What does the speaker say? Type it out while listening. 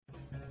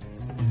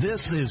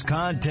This is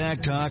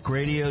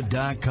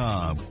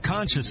ContactTalkRadio.com.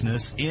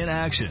 Consciousness in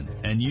action.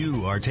 And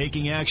you are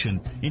taking action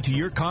into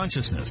your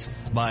consciousness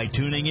by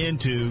tuning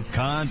into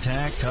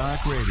Contact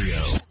Talk Radio.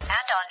 And on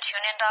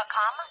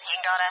TuneIn.com,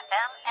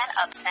 Ping.fm, and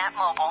UpSnap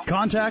Mobile.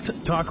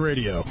 Contact Talk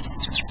Radio.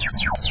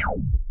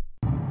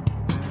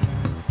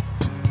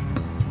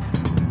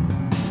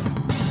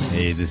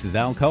 Hey, this is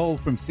Al Cole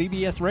from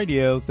CBS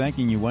Radio,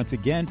 thanking you once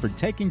again for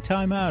taking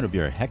time out of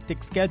your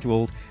hectic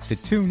schedules to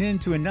tune in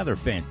to another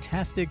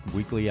fantastic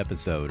weekly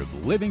episode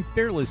of Living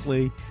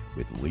Fearlessly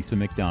with Lisa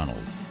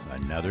McDonald.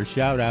 Another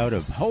shout out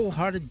of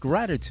wholehearted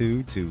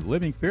gratitude to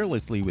Living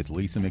Fearlessly with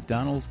Lisa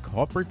McDonald's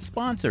corporate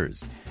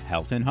sponsors,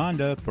 Helton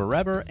Honda,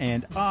 Forever,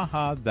 and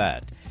Aha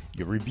That.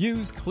 Your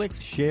reviews, clicks,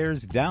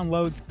 shares,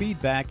 downloads,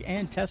 feedback,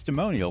 and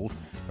testimonials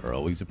are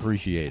always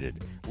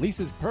appreciated.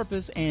 Lisa's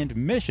purpose and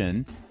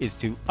mission is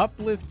to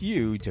uplift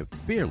you to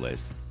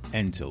fearless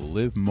and to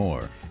live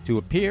more. To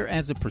appear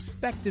as a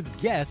prospective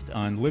guest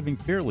on Living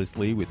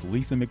Fearlessly with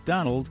Lisa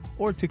McDonald,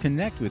 or to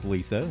connect with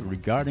Lisa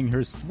regarding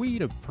her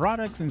suite of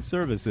products and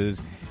services,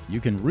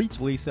 you can reach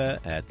Lisa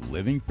at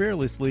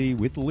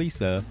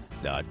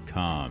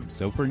livingfearlesslywithlisa.com.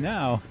 So for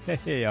now,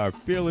 hey, our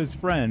fearless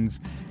friends,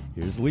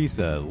 here's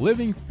Lisa,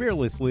 Living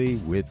Fearlessly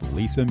with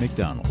Lisa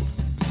McDonald.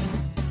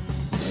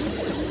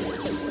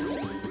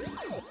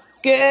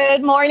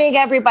 Good morning,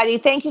 everybody.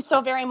 Thank you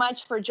so very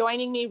much for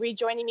rejoining me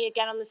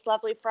again on this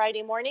lovely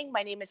Friday morning.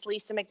 My name is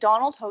Lisa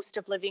McDonald, host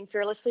of Living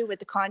Fearlessly with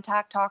the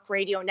Contact Talk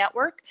Radio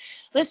Network.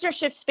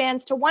 Listenership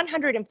spans to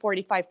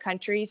 145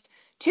 countries,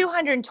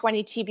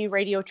 220 TV,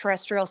 radio,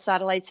 terrestrial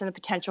satellites, and the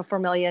potential for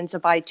millions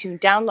of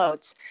iTunes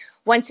downloads.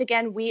 Once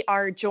again, we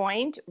are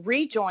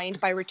rejoined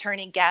by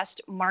returning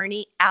guest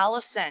Marnie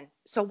Allison.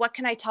 So what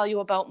can I tell you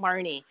about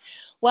Marnie?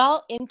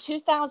 Well, in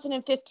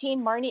 2015,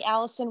 Marnie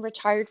Allison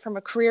retired from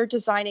a career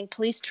designing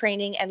police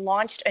training and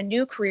launched a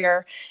new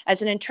career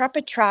as an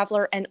intrepid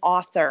traveler and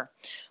author.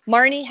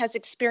 Marnie has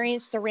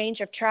experienced the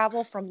range of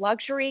travel from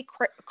luxury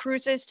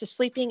cruises to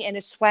sleeping in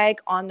a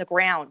swag on the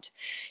ground.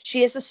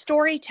 She is a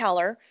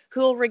storyteller who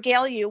will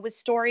regale you with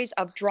stories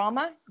of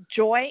drama,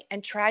 joy,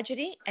 and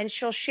tragedy, and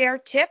she'll share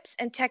tips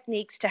and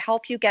techniques to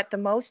help you get the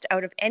most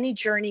out of any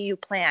journey you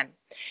plan.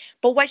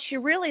 But what she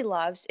really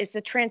loves is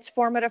the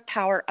transformative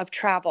power of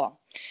travel.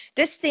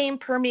 This theme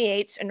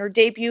permeates in her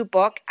debut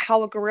book,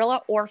 How a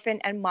Guerrilla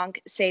Orphan and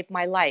Monk Saved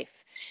My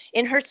Life.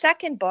 In her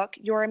second book,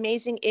 Your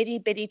Amazing Itty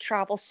Bitty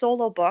Travel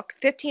Solo Book,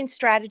 15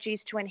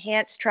 Strategies to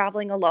Enhance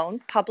Traveling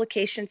Alone,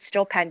 publication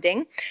still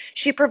pending,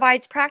 she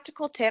provides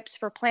practical tips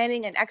for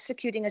planning and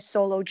executing a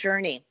solo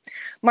journey.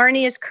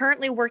 Marnie is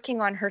currently working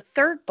on her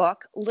third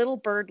book, Little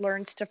Bird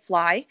Learns to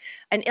Fly,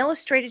 an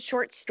illustrated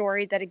short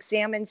story that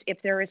examines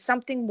if there is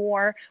something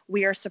more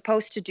we are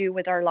supposed to do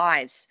with our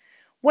lives.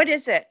 What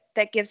is it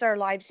that gives our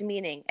lives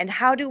meaning? And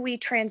how do we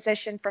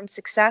transition from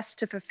success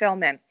to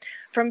fulfillment,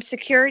 from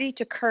security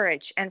to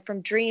courage, and from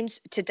dreams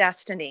to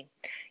destiny?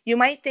 You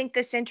might think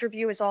this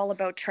interview is all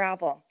about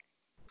travel.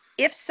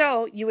 If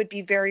so, you would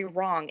be very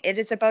wrong. It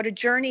is about a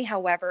journey,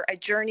 however, a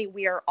journey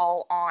we are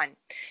all on.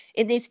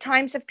 In these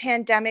times of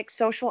pandemic,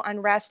 social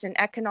unrest, and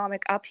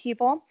economic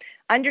upheaval,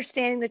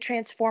 understanding the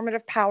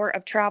transformative power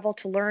of travel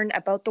to learn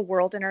about the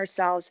world and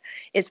ourselves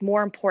is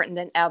more important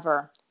than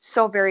ever.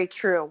 So very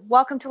true.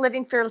 Welcome to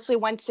Living Fearlessly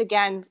once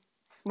again.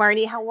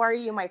 Marnie, how are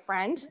you, my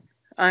friend?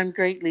 I'm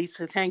great,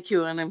 Lisa. Thank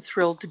you. And I'm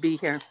thrilled to be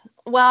here.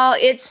 Well,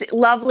 it's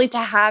lovely to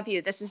have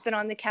you. This has been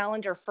on the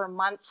calendar for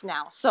months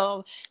now.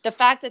 So the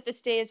fact that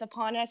this day is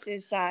upon us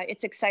is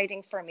it's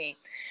exciting for me.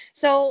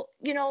 So,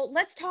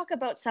 let's talk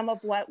about some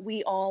of what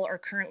we all are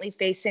currently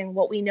facing,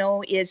 what we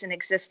know is in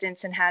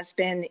existence and has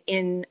been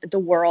in the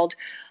world.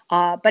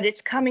 But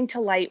it's coming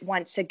to light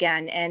once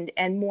again,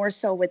 and more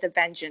so with a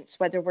vengeance,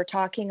 whether we're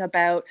talking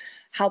about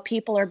how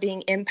people are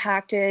being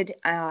impacted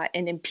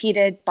and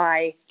impeded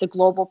by the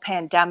global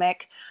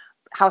pandemic,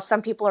 how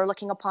some people are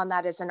looking upon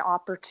that as an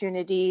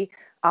opportunity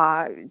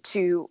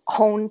to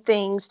hone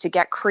things, to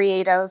get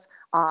creative,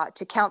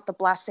 to count the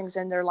blessings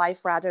in their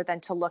life rather than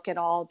to look at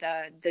all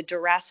the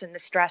duress and the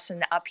stress and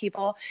the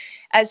upheaval,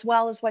 as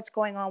well as what's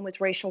going on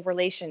with racial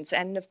relations.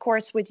 And of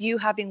course, with you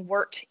having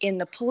worked in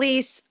the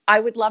police,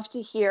 I would love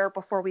to hear,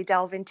 before we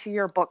delve into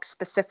your book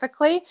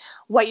specifically,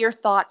 what your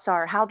thoughts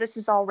are, how this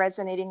is all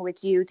resonating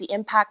with you, the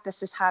impact this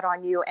has had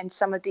on you, and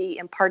some of the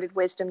imparted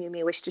wisdom you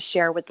may wish to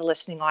share with the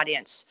listening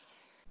audience.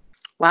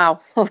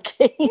 Wow.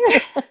 Okay.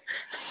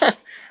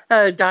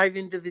 Dive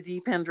into the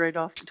deep end right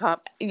off the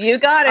top. You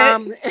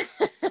got it.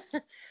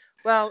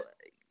 Well,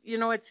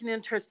 it's an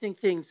interesting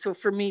thing. So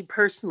for me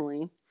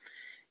personally,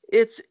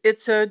 it's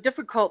a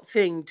difficult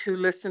thing to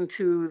listen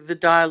to the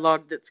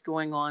dialogue that's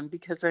going on,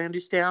 because I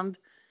understand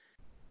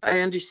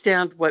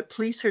what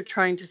police are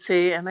trying to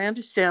say, and I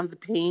understand the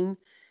pain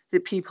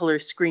that people are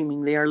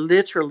screaming. They are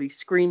literally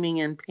screaming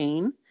in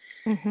pain.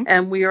 Mm-hmm.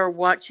 And we are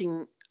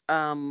watching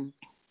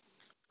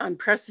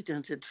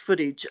unprecedented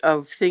footage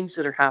of things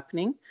that are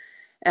happening,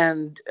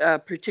 and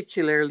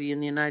particularly in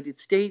the United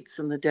States,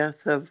 and the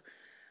death of,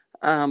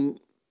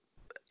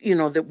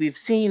 that we've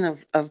seen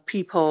of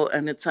people,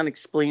 and it's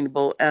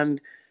unexplainable.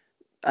 And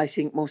I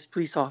think most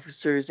police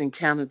officers in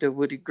Canada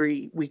would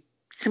agree. We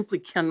simply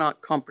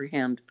cannot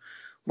comprehend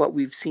what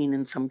we've seen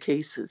in some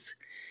cases.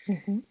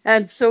 Mm-hmm.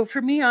 And so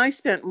for me, I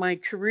spent my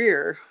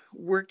career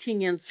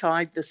working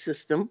inside the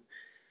system,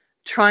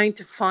 trying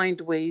to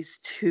find ways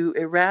to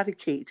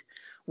eradicate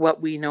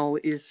what we know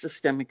is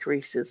systemic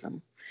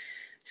racism.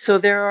 So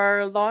there are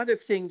a lot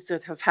of things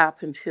that have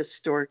happened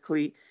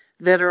historically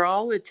that are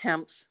all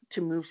attempts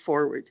to move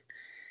forward.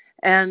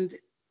 And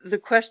the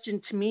question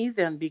to me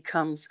then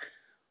becomes,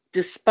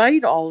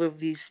 despite all of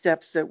these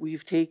steps that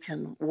we've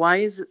taken, why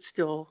is it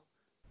still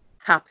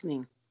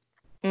happening?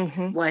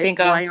 Mm-hmm.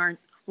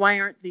 Why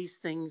aren't these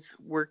things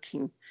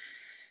working?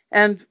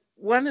 And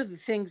one of the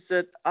things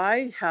that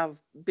I have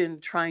been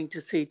trying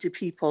to say to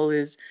people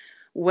is,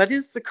 what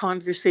is the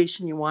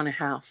conversation you want to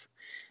have?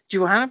 Do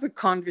you have a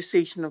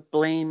conversation of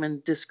blame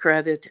and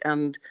discredit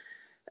and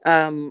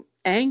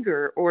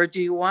anger, or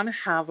do you want to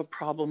have a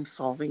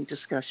problem-solving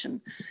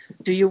discussion?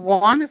 Do you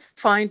want to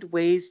find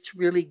ways to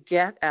really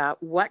get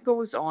at what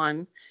goes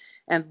on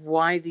and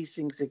why these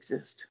things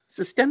exist?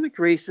 Systemic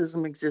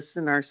racism exists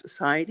in our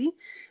society.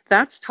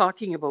 That's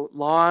talking about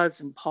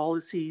laws and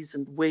policies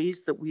and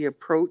ways that we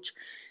approach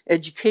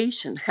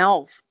education,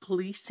 health,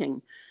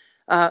 policing.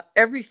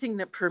 Everything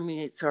that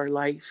permeates our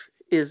life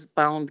is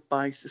bound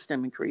by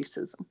systemic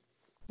racism.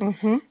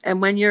 Mm-hmm.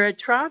 And when you're a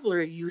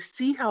traveler, you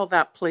see how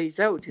that plays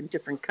out in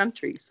different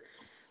countries.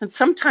 And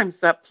sometimes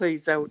that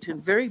plays out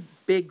in very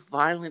big,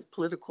 violent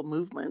political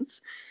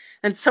movements.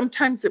 And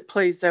sometimes it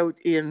plays out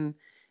in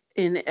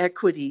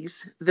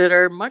inequities that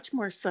are much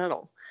more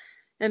subtle.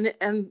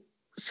 And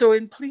so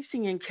in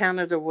policing in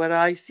Canada, what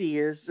I see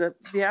is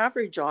that the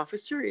average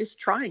officer is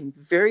trying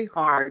very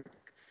hard.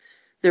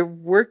 They're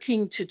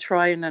working to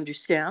try and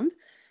understand.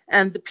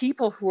 And the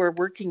people who are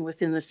working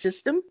within the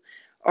system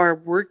are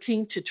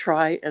working to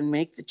try and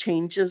make the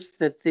changes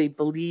that they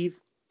believe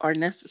are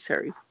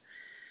necessary.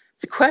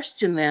 The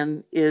question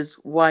then is,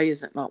 why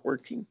is it not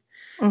working?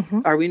 Mm-hmm.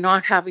 Are we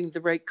not having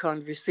the right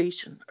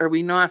conversation? Are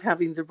we not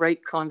having the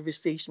right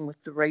conversation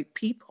with the right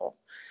people?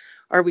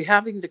 Are we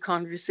having the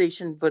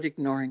conversation but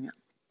ignoring it?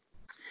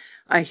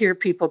 I hear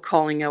people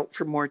calling out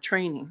for more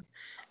training.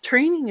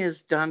 Training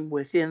is done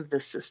within the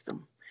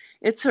system.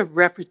 It's a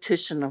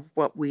repetition of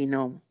what we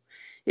know.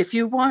 If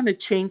you want to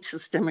change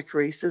systemic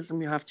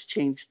racism, you have to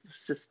change the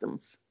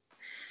systems.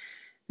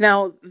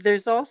 Now,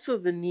 there's also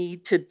the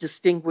need to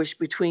distinguish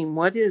between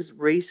what is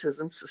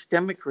racism,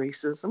 systemic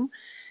racism,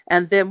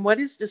 and then what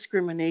is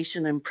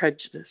discrimination and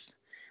prejudice.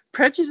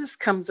 Prejudice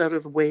comes out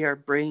of the way our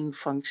brain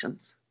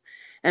functions.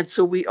 And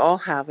so we all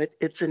have it.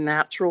 It's a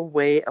natural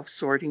way of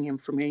sorting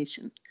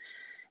information.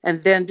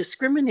 And then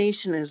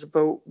discrimination is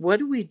about, what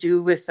do we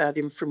do with that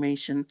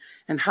information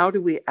and how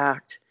do we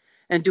act?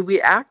 And do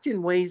we act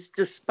in ways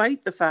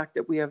despite the fact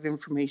that we have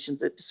information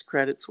that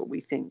discredits what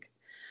we think?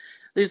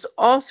 There's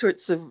all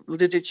sorts of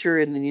literature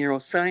in the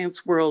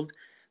neuroscience world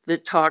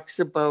that talks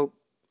about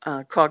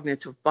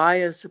cognitive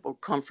bias,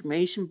 about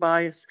confirmation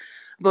bias,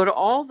 about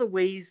all the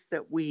ways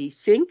that we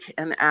think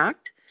and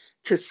act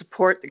to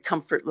support the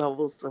comfort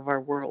levels of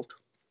our world.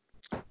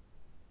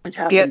 It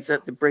happens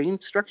at the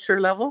brain structure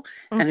level,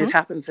 and it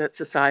happens at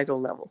societal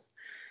level.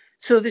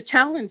 So the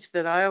challenge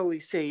that I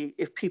always say,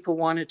 if people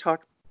want to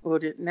talk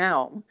about it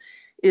now,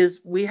 is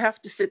we have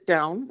to sit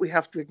down, we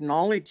have to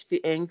acknowledge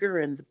the anger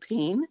and the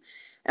pain,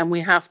 and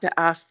we have to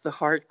ask the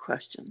hard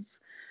questions.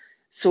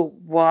 So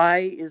why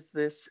is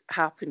this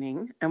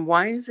happening, and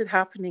why is it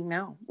happening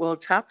now? Well,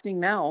 it's happening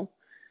now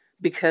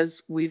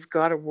because we've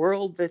got a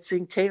world that's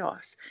in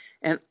chaos,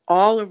 and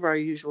all of our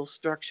usual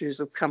structures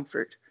of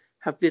comfort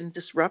have been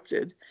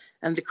disrupted,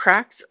 and the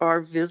cracks are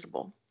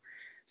visible.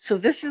 So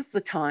this is the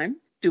time.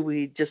 Do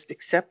we just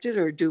accept it,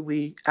 or do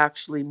we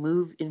actually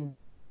move in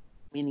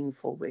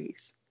meaningful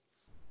ways?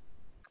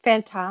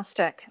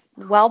 Fantastic.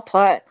 Well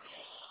put.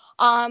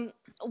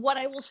 What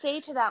I will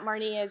say to that,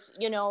 Marnie, is,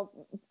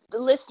 the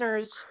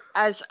listeners,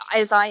 as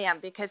I am,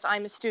 because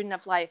I'm a student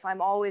of life,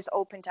 I'm always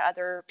open to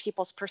other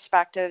people's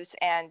perspectives,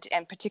 and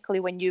particularly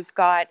when you've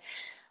got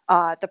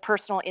the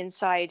personal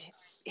inside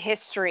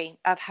history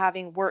of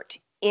having worked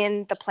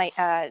in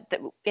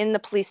the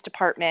police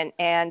department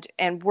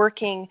and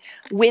working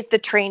with the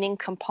training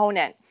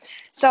component.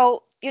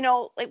 So,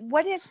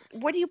 what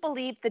do you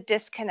believe the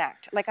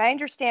disconnect? Like, I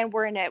understand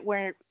we're in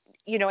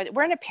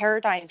a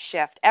paradigm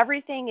shift.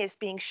 Everything is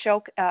being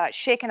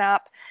shaken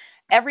up.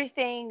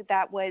 Everything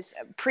that was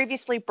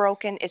previously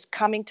broken is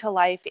coming to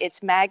life.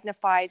 It's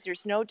magnified.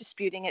 There's no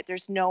disputing it.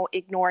 There's no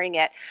ignoring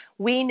it.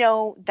 We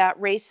know that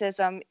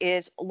racism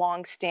is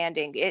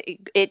longstanding.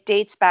 It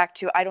dates back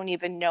to I don't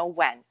even know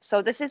when.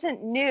 So this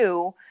isn't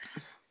new,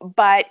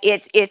 but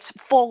it's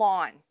full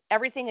on.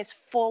 Everything is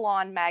full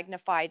on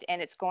magnified, and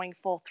it's going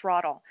full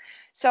throttle.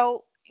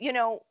 So,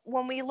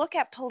 when we look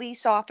at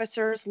police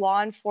officers,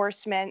 law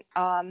enforcement,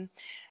 I'm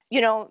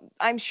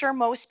sure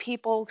most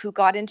people who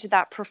got into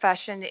that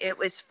profession, it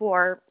was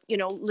for,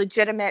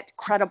 legitimate,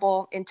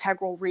 credible,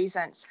 integral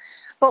reasons.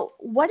 But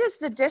what is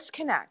the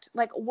disconnect?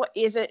 Like, what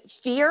is it?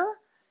 Fear?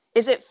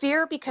 Is it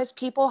fear because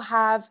people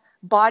have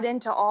bought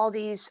into all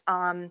these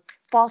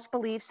false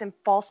beliefs and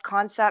false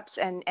concepts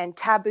and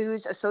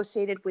taboos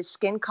associated with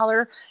skin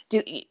color?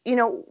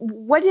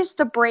 What is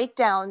the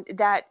breakdown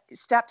that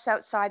steps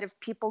outside of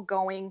people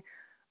going,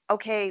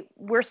 okay,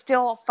 we're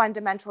still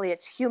fundamentally,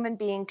 it's human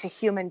being to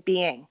human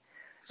being.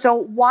 So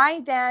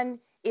why then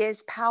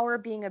is power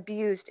being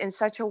abused in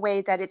such a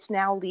way that it's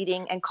now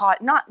leading and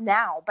caught, not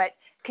now, but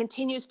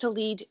continues to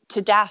lead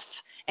to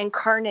death and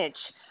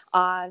carnage,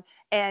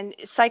 and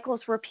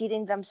cycles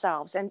repeating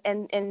themselves? And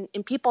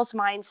in people's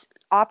minds,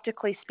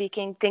 optically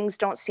speaking, things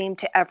don't seem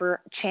to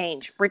ever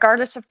change,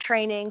 regardless of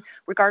training,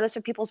 regardless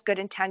of people's good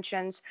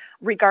intentions,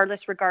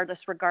 regardless.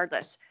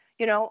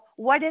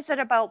 What is it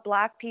about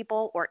Black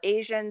people or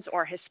Asians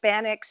or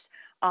Hispanics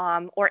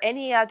or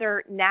any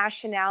other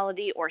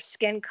nationality or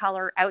skin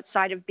color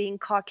outside of being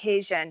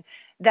Caucasian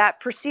that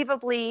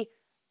perceivably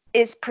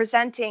is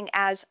presenting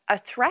as a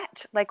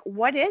threat? Like,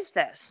 what is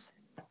this?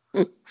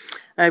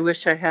 I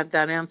wish I had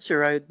that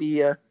answer. I would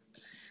be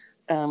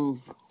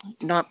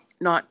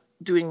not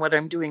doing what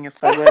I'm doing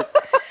if I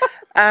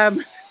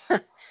was.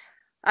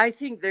 I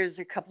think there's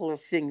a couple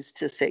of things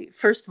to say.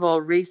 First of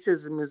all,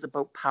 racism is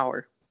about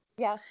power.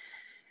 Yes.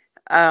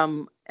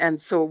 And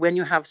so when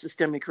you have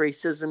systemic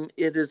racism,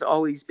 it is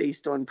always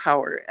based on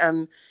power.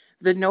 And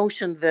the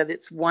notion that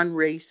it's one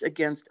race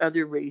against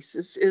other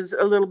races is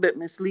a little bit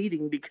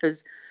misleading,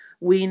 because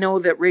we know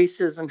that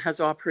racism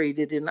has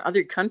operated in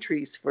other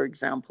countries, for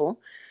example,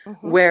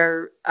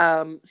 where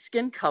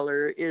skin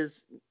color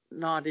is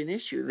not an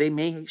issue. They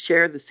may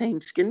share the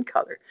same skin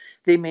color.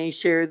 They may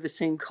share the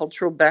same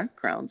cultural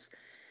backgrounds.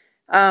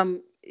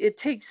 It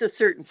takes a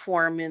certain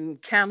form in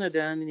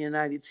Canada and the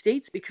United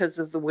States because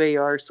of the way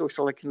our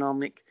social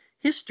economic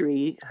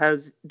history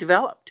has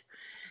developed.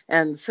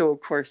 And so,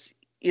 of course,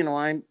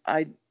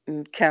 I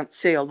can't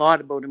say a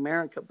lot about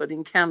America, but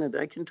in Canada,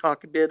 I can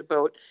talk a bit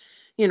about,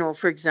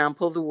 for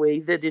example, the way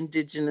that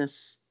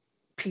Indigenous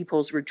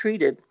peoples were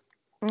treated,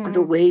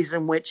 the ways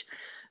in which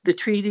the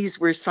treaties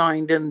were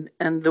signed,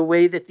 and the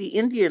way that the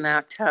Indian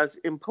Act has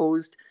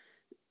imposed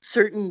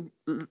certain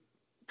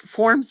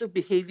forms of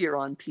behavior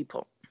on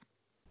people,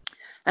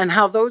 and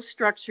how those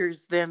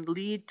structures then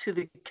lead to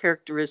the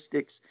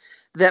characteristics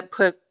that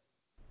put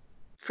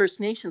First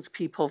Nations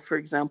people, for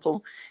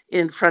example,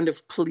 in front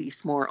of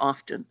police more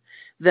often,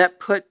 that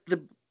put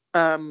the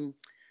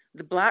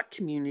Black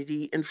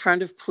community in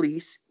front of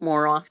police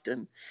more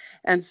often.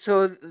 And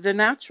so the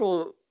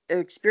natural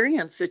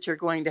experience that you're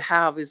going to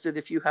have is that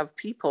if you have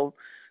people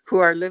who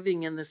are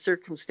living in the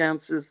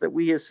circumstances that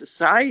we as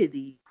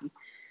society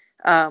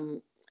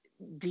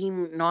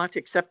deem not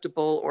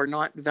acceptable or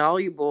not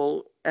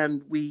valuable,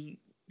 and we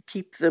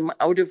keep them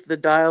out of the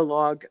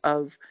dialogue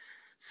of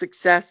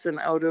success and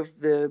out of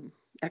the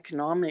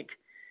economic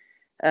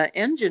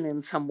engine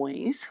in some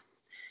ways,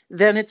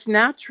 then it's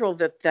natural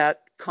that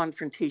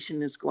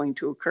confrontation is going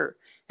to occur.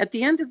 At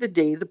the end of the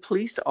day, the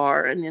police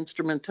are an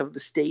instrument of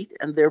the state,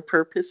 and their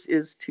purpose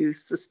is to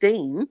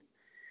sustain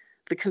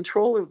the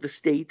control of the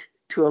state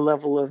to a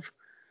level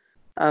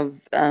of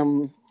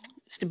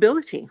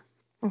stability.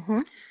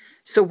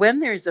 So when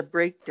there's a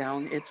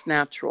breakdown, it's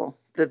natural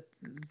that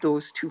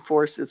those two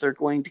forces are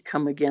going to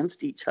come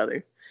against each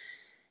other.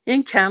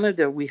 In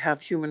Canada, we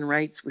have human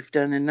rights. We've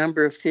done a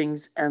number of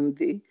things,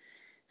 and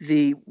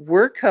the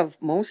work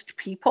of most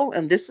people,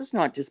 and this is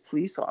not just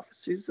police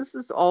officers, this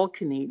is all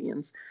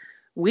Canadians,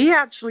 we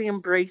actually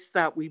embrace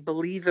that. We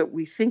believe it.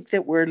 We think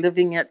that we're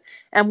living it,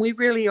 and we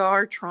really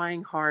are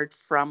trying hard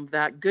from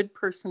that good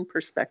person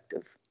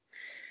perspective.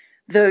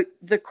 The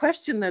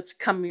question that's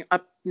coming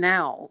up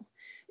now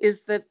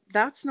is that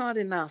that's not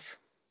enough,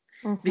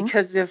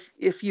 because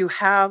if you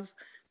have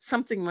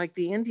something like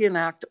the Indian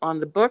Act on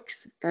the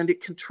books and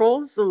it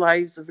controls the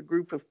lives of a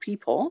group of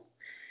people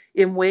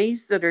in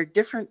ways that are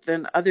different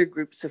than other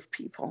groups of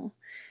people,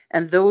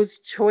 and those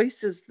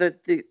choices that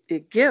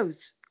it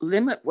gives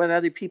limit what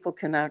other people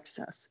can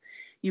access,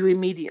 you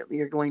immediately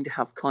are going to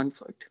have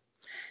conflict.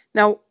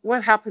 Now,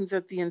 what happens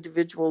at the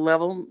individual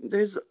level?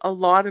 There's a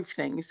lot of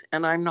things,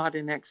 and I'm not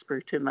an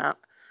expert in that.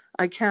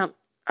 I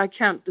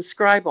can't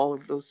describe all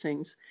of those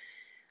things.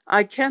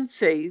 I can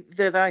say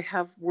that I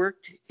have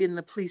worked in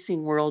the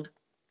policing world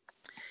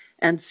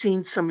and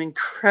seen some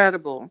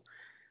incredible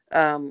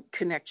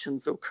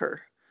connections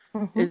occur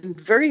in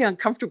very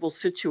uncomfortable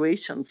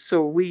situations.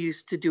 So we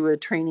used to do a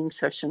training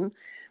session.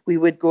 We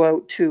would go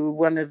out to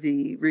one of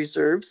the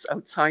reserves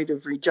outside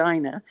of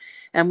Regina,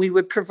 and we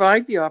would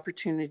provide the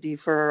opportunity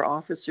for our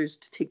officers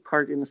to take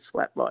part in a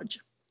sweat lodge.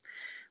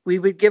 We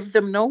would give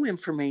them no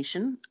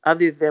information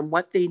other than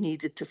what they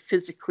needed to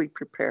physically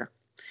prepare.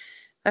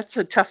 That's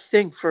a tough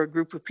thing for a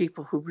group of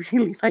people who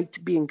really like to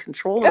be in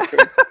control of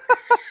things.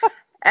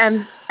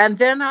 And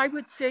then I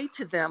would say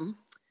to them,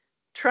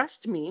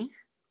 trust me,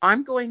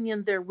 I'm going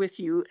in there with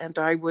you, and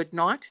I would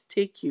not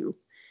take you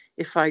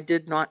if I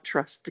did not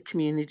trust the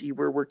community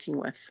we're working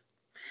with.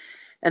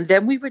 And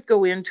then we would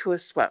go into a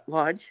sweat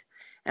lodge,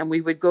 and we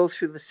would go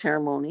through the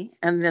ceremony,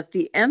 and at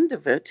the end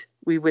of it,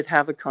 we would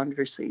have a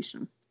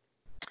conversation.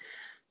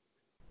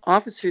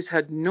 officers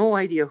had no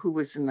idea who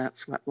was in that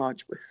sweat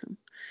lodge with them.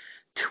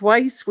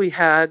 Twice we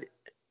had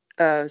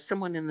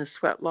someone in the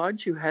sweat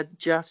lodge who had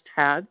just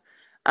had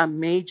a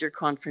major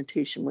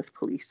confrontation with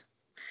police.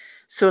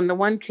 So in the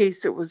one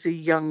case, it was a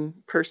young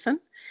person,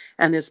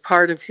 and as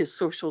part of his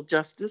social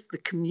justice, the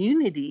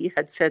community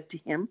had said to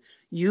him,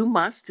 you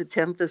must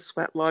attend the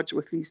sweat lodge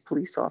with these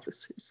police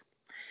officers.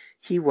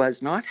 He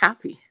was not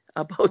happy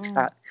about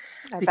that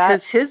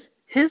because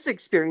his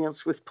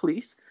experience with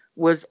police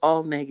was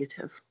all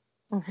negative.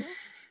 Mm-hmm.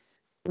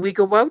 We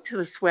go out to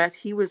the sweat.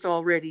 He was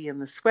already in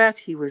the sweat.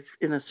 He was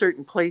in a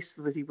certain place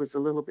so that he was a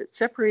little bit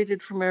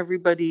separated from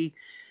everybody.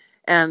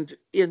 And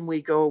in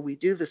we go, we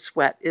do the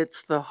sweat.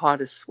 It's the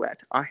hottest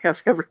sweat I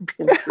have ever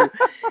been through.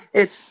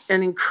 It's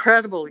an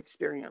incredible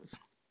experience.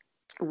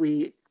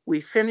 We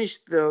finish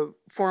the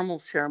formal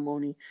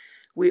ceremony.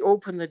 We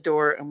open the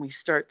door and we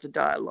start the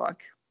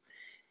dialogue.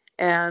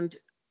 And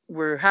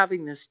we're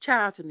having this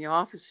chat, and the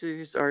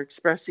officers are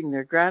expressing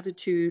their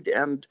gratitude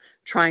and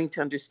trying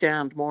to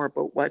understand more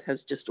about what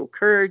has just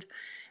occurred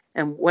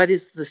and what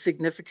is the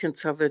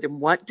significance of it and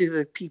what do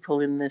the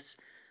people in this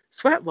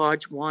sweat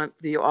lodge want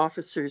the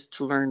officers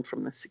to learn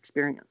from this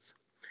experience.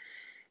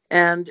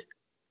 And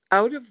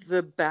out of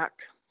the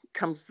back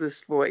comes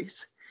this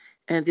voice,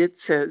 and it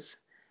says,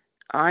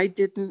 I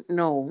didn't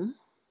know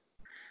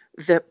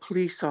that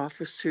police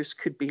officers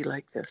could be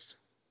like this.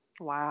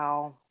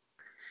 Wow.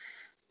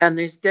 And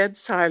there's dead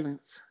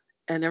silence,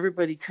 and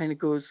everybody kind of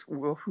goes,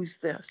 well, who's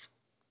this,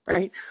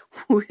 right?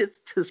 Who is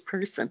this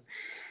person?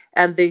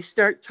 And they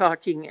start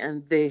talking,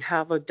 and they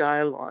have a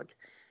dialogue.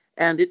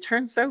 And it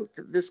turns out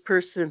that this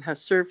person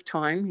has served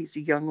time. He's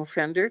a young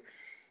offender,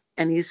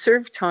 and he's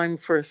served time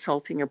for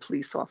assaulting a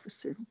police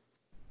officer.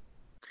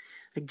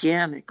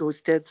 Again, it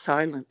goes dead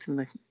silent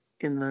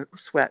in the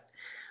sweat.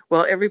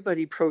 Well,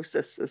 everybody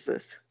processes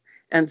this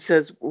and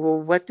says, well,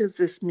 what does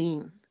this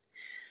mean?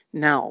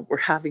 Now we're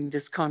having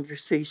this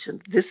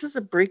conversation. This is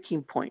a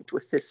breaking point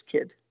with this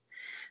kid,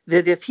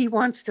 that if he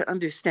wants to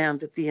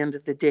understand at the end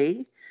of the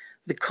day,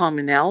 the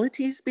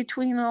commonalities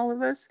between all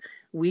of us,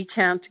 we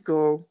can't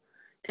go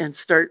and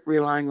start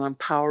relying on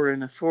power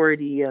and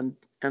authority and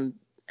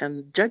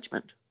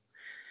judgment.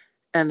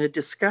 And a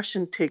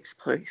discussion takes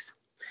place.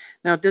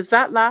 Now, does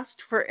that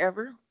last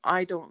forever?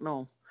 I don't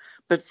know.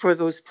 But for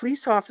those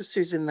police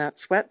officers in that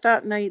sweat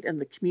that night and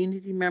the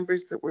community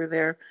members that were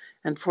there,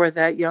 and for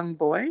that young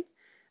boy,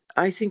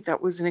 I think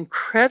that was an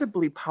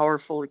incredibly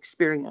powerful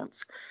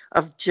experience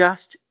of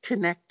just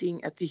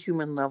connecting at the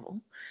human level,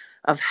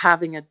 of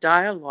having a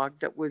dialogue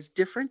that was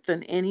different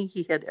than any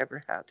he had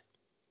ever had.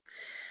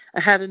 I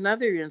had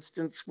another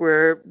instance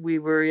where we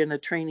were in a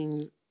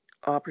training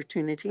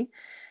opportunity,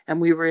 and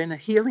we were in a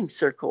healing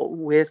circle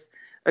with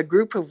a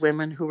group of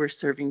women who were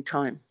serving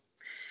time.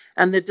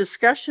 And the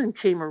discussion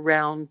came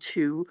around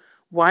to,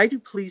 why do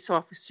police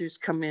officers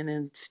come in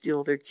and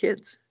steal their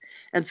kids?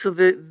 And so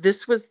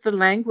this was the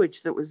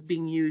language that was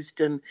being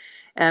used, and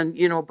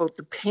you know, about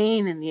the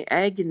pain and the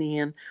agony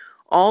and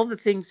all the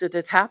things that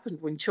had happened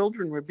when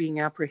children were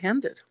being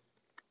apprehended.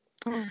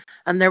 Mm.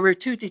 And there were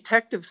two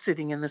detectives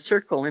sitting in the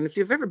circle. And if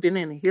you've ever been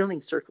in a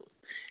healing circle,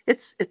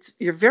 it's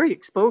you're very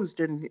exposed,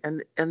 and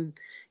you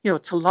know,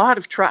 it's a lot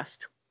of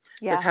trust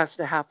that has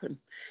to happen.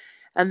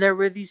 And there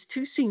were these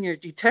two senior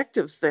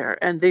detectives there,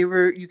 and they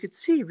were, you could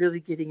see,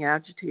 really getting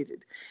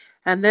agitated.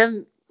 And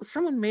then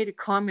someone made a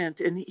comment,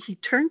 and he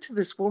turned to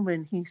this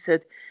woman. He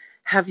said,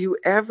 have you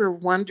ever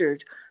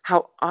wondered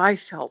how I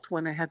felt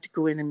when I had to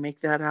go in and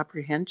make that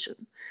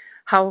apprehension?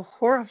 How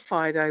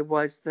horrified I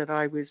was that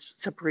I was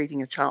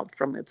separating a child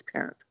from its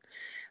parent.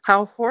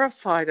 How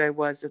horrified I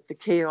was at the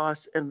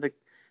chaos and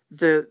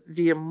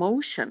the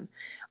emotion.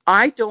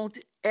 I don't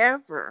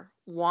ever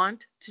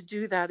want to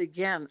do that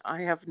again.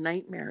 I have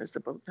nightmares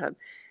about that.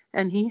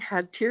 And he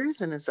had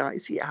tears in his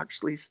eyes. He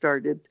actually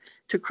started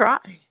to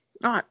cry.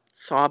 Not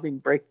sobbing,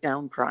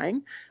 breakdown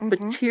crying,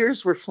 but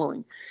tears were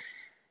flowing.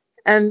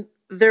 And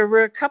there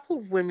were a couple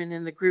of women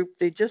in the group.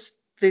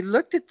 They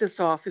looked at this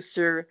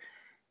officer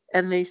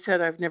and they said,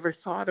 I've never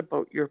thought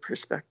about your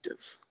perspective.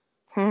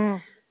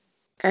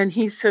 And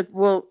he said,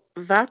 well,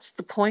 that's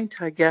the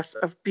point, I guess,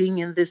 of being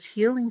in this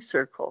healing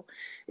circle,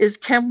 is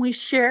can we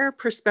share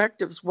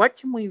perspectives? What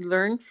can we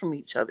learn from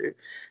each other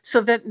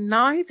so that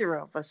neither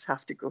of us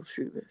have to go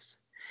through this?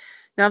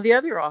 Now, the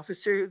other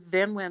officer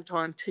then went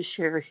on to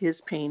share his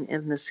pain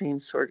in the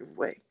same sort of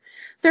way.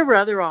 There were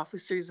other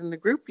officers in the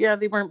group. Yeah,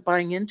 they weren't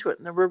buying into it.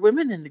 And there were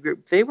women in the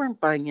group. They weren't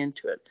buying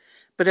into it.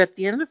 But at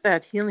the end of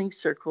that healing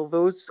circle,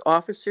 those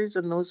officers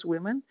and those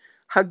women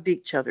hugged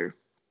each other.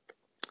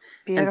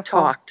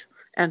 Beautiful.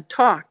 and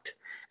talked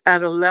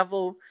at a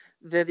level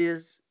that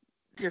is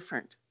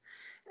different.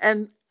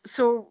 And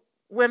so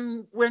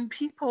when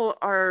people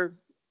are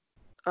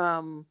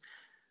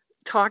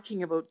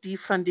talking about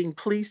defunding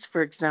police,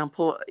 for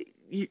example,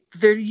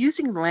 they're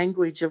using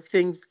language of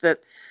things that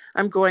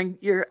I'm going,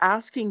 you're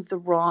asking the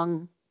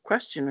wrong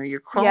question, or you're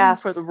calling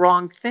for the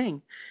wrong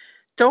thing.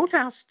 Don't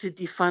ask to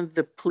defund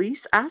the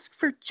police. Ask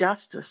for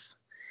justice.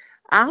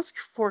 Ask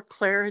for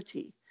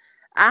clarity.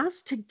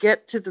 Ask to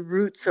get to the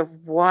roots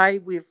of why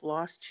we've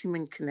lost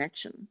human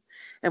connection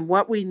and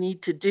what we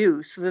need to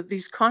do so that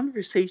these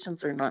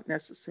conversations are not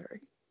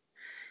necessary.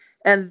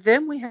 And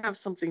then we have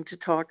something to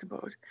talk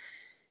about.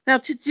 Now,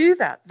 to do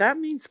that, that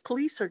means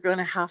police are going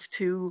to have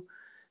to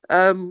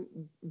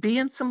be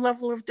in some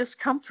level of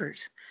discomfort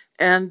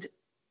and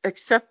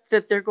accept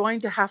that they're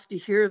going to have to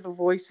hear the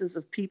voices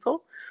of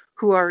people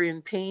who are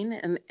in pain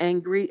and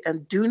angry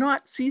and do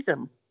not see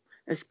them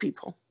as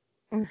people.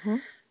 Mm-hmm.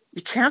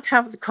 You can't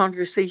have the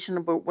conversation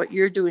about what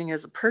you're doing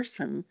as a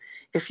person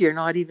if you're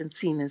not even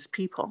seen as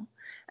people.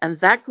 And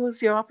that goes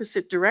the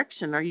opposite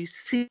direction. Are you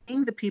seeing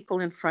the people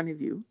in front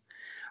of you?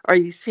 Are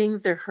you seeing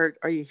their hurt?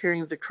 Are you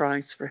hearing the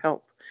cries for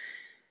help?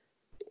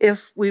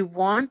 If we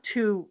want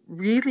to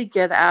really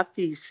get at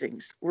these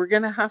things, we're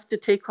going to have to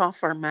take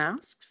off our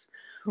masks.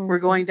 Mm-hmm. We're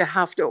going to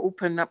have to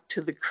open up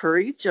to the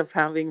courage of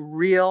having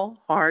real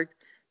hard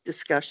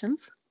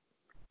discussions.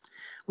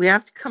 We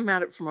have to come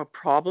at it from a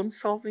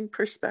problem-solving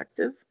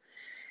perspective.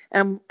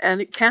 And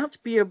it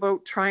can't be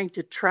about trying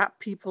to trap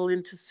people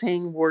into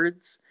saying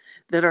words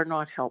that are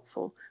not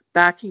helpful,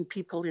 backing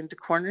people into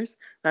corners.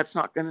 That's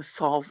not going to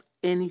solve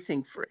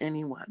anything for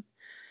anyone.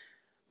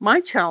 My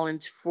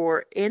challenge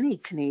for any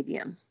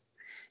Canadian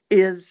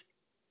is,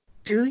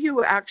 do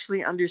you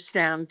actually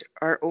understand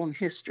our own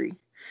history?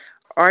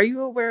 Are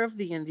you aware of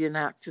the Indian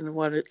Act and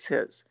what it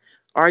says?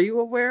 Are you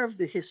aware of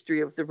the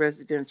history of the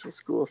residential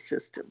school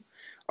system?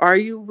 Are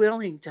you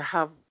willing to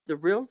have the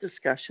real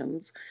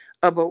discussions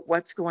about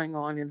what's going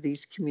on in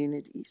these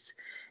communities?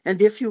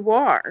 And if you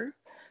are,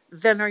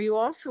 then are you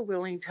also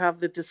willing to have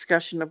the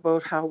discussion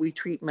about how we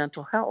treat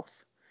mental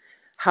health,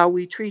 how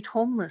we treat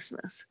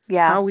homelessness,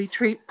 yes, how we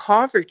treat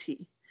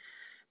poverty?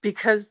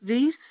 Because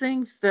these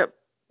things that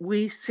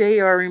we say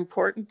are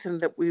important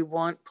and that we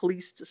want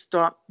police to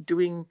stop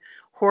doing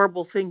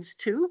horrible things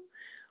too,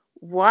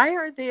 why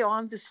are they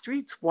on the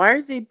streets? Why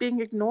are they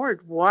being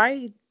ignored?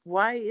 Why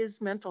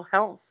is mental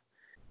health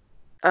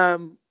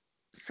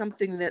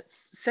something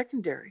that's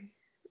secondary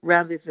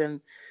rather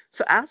than...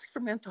 So ask for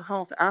mental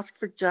health, ask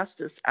for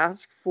justice,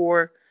 ask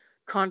for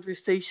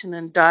conversation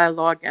and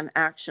dialogue and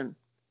action.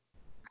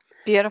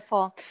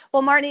 Beautiful.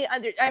 Well, Marnie,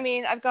 I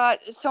mean, I've got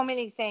so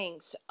many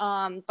things,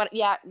 but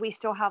yet we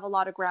still have a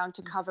lot of ground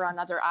to cover on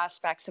other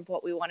aspects of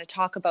what we want to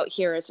talk about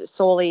here as it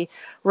solely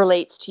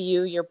relates to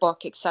you, your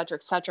book, et cetera,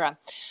 et cetera.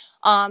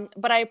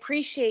 But I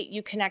appreciate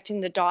you connecting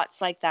the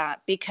dots like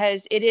that,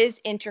 because it is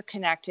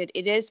interconnected,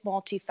 it is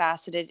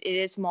multifaceted, it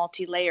is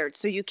multi-layered.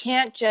 So you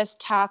can't just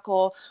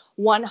tackle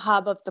one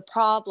hub of the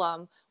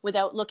problem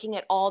without looking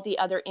at all the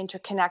other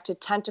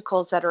interconnected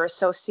tentacles that are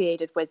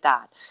associated with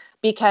that.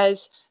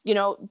 Because, you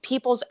know,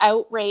 people's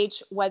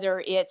outrage,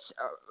 whether it's,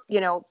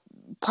 you know,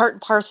 part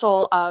and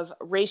parcel of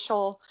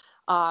racial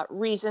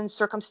reasons,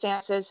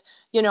 circumstances,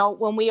 you know,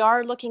 when we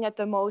are looking at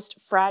the most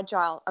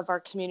fragile of our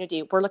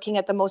community, we're looking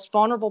at the most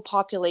vulnerable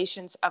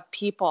populations of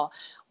people.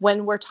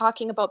 When we're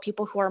talking about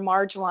people who are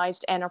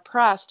marginalized and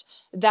oppressed,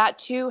 that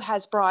too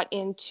has brought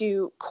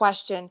into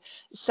question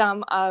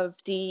some of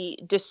the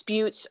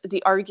disputes,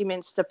 the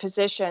arguments, the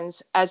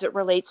positions as it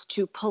relates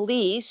to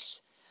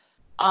police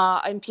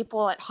and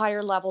people at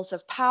higher levels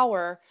of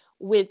power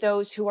with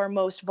those who are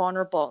most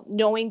vulnerable,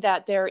 knowing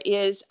that there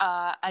is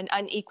an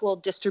unequal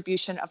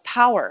distribution of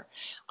power.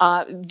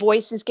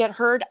 Voices get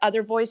heard,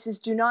 other voices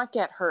do not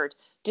get heard.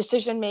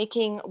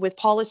 Decision-making with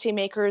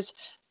policymakers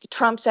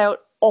trumps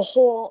out a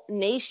whole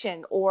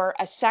nation or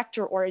a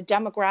sector or a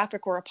demographic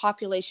or a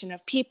population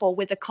of people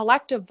with a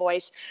collective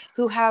voice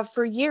who have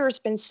for years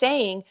been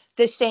saying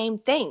the same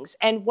things.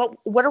 And what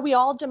are we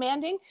all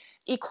demanding?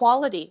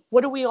 Equality.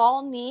 What do we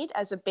all need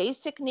as a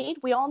basic need?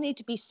 We all need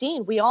to be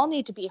seen. We all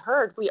need to be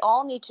heard. We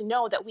all need to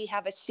know that we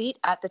have a seat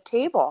at the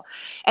table.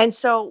 And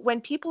so when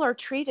people are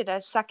treated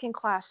as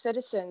second-class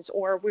citizens,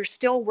 or we're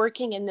still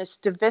working in this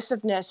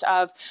divisiveness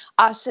of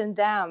us and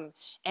them,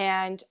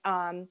 and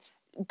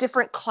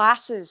different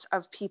classes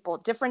of people,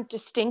 different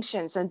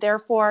distinctions, and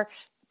therefore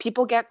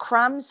people get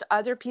crumbs,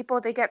 other people,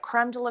 they get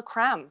creme de la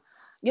creme.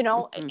 You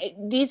know,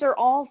 these are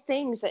all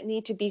things that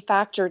need to be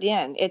factored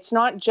in. It's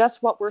not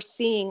just what we're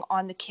seeing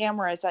on the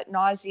cameras ad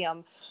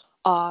nauseum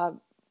on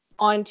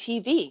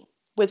TV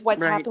with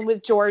what's happened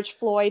with George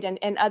Floyd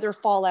and other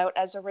fallout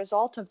as a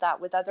result of that,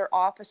 with other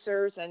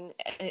officers and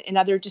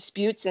other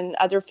disputes and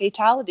other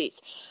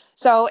fatalities.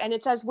 So, and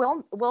it's as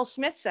Will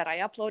Smith said, I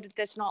uploaded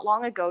this not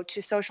long ago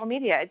to social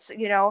media. It's,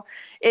 you know,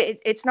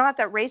 it's not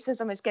that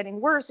racism is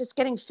getting worse, it's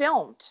getting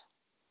filmed.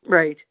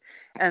 Right.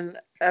 And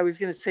I was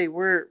going to say,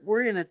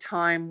 we're in a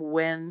time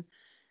when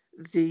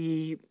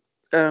the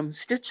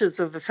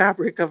stitches of the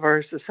fabric of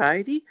our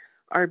society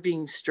are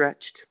being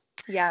stretched.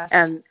 Yes.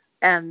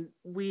 And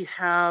we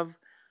have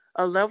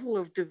a level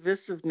of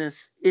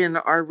divisiveness in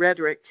our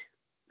rhetoric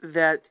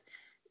that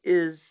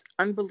is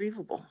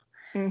unbelievable.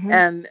 Mm-hmm.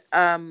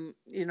 And,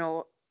 you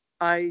know,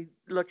 I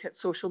look at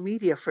social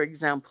media, for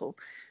example.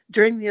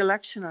 During the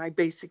election, I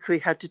basically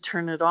had to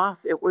turn it off.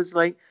 It was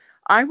like,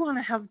 I want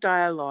to have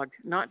dialogue,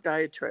 not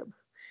diatribe.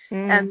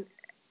 And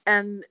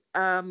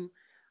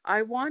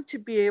I want to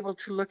be able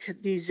to look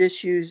at these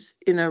issues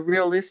in a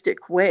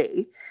realistic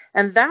way.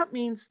 And that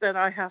means that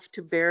I have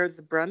to bear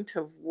the brunt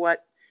of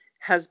what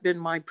has been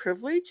my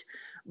privilege.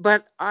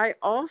 But I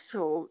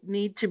also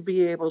need to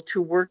be able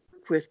to work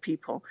with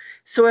people.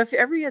 So if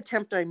every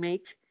attempt I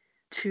make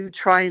to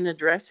try and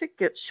address it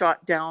gets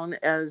shot down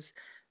as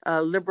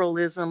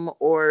liberalism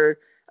or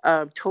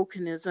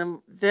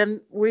tokenism,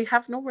 then we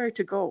have nowhere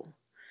to go.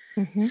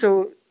 Mm-hmm.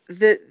 So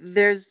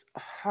there's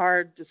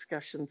hard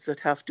discussions that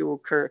have to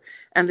occur,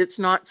 and it's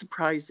not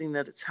surprising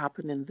that it's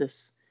happened in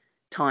this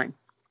time.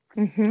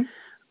 Mm-hmm.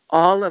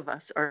 All of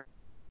us are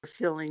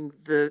feeling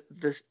the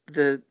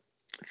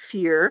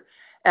fear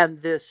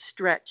and the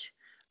stretch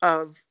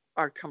of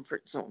our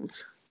comfort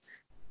zones.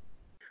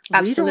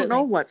 Absolutely. We don't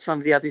know what's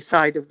on the other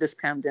side of this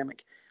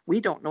pandemic.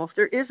 We don't know if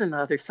there is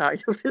another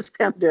side of this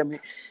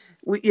pandemic.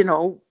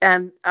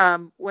 And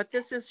what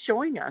this is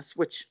showing us,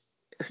 which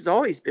has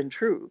always been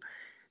true,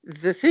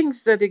 the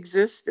things that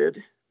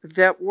existed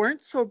that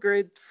weren't so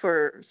good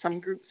for some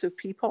groups of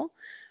people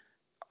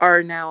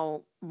are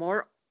now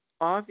more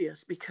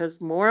obvious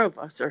because more of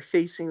us are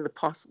facing the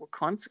possible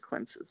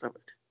consequences of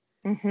it.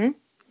 Mm-hmm.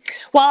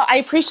 Well, I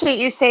appreciate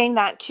you saying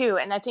that too.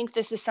 And I think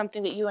this is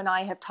something that you and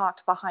I have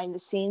talked behind the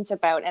scenes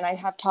about, and I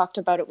have talked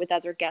about it with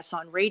other guests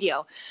on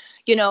radio.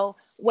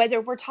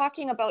 Whether we're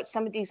talking about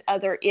some of these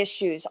other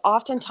issues,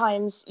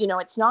 oftentimes,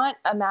 it's not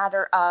a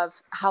matter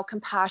of how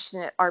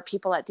compassionate are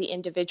people at the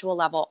individual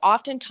level.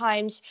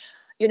 Oftentimes,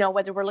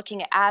 whether we're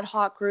looking at ad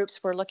hoc groups,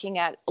 we're looking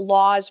at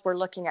laws, we're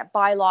looking at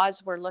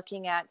bylaws, we're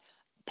looking at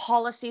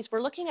policies,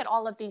 we're looking at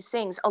all of these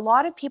things. A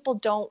lot of people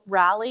don't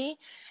rally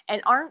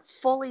and aren't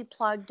fully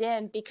plugged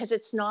in because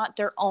it's not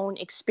their own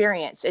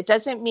experience. It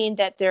doesn't mean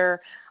that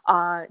they're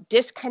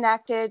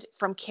disconnected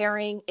from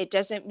caring. It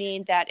doesn't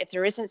mean that if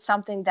there isn't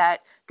something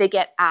that they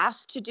get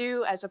asked to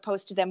do, as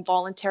opposed to them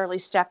voluntarily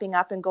stepping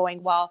up and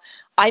going, well,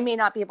 I may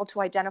not be able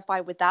to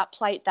identify with that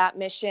plight, that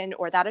mission,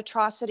 or that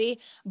atrocity,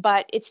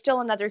 but it's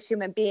still another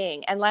human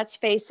being. And let's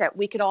face it,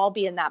 we could all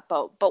be in that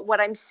boat. But what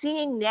I'm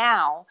seeing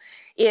now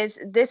is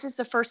this is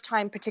the first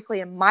time,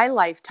 particularly in my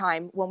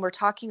lifetime, when we're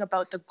talking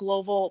about the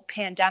global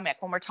pandemic,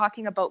 when we're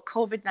talking about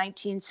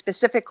COVID-19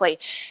 specifically,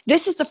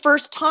 this is the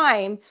first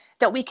time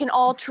that we can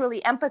all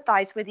truly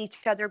empathize with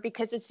each other,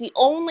 because it's the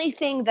only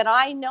thing that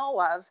I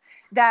know of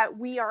that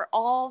we are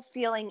all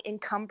feeling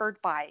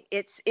encumbered by.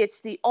 It's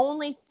the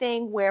only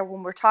thing where,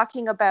 when we're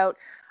talking about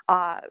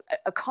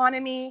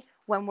economy,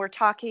 when we're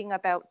talking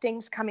about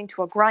things coming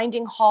to a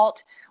grinding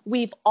halt,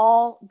 we've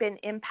all been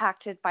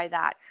impacted by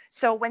that.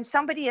 So when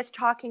somebody is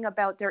talking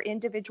about their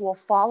individual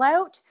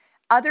fallout,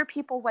 other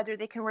people, whether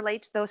they can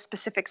relate to those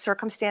specific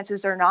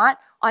circumstances or not,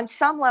 on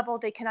some level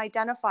they can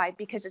identify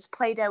because it's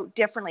played out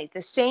differently.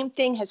 The same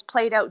thing has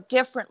played out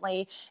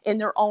differently in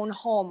their own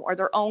home or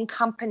their own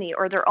company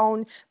or their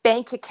own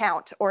bank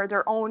account or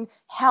their own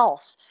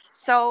health.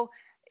 So,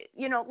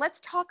 let's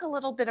talk a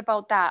little bit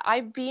about that.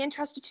 I'd be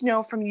interested to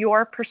know from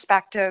your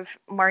perspective,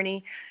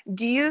 Marnie,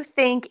 do you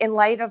think, in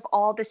light of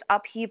all this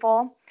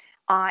upheaval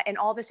and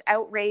all this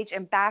outrage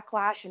and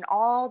backlash and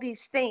all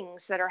these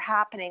things that are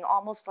happening,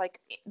 almost like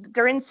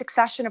they're in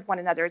succession of one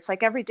another. It's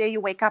like every day you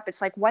wake up,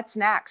 it's like, what's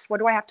next? What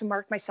do I have to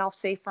mark myself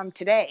safe from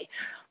today?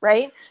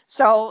 Right?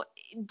 So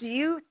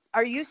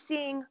are you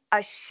seeing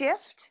a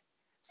shift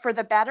for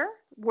the better,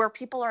 where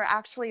people are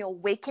actually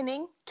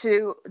awakening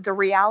to the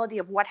reality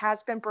of what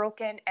has been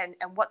broken and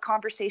what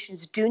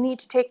conversations do need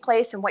to take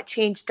place and what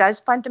change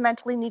does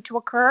fundamentally need to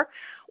occur?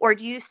 Or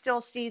do you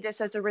still see this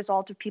as a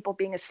result of people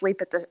being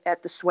asleep at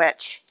the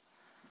switch?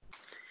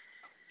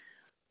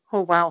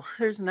 Oh, wow.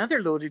 There's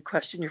another loaded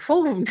question. You're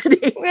full of them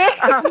today.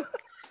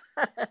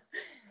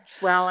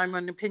 Well, I'm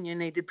an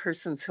opinionated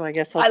person, so I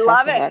guess I'll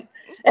talk about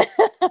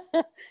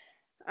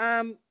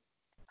it.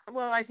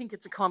 Well, I think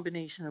it's a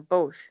combination of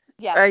both.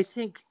 Yes. I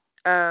think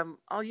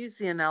I'll use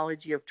the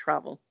analogy of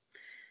travel.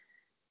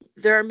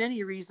 There are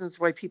many reasons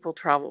why people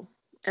travel,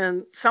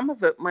 and some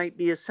of it might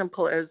be as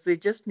simple as they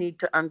just need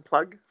to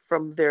unplug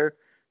from their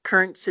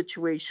current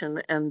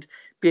situation and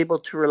be able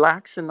to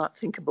relax and not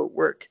think about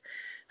work.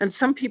 And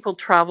some people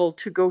travel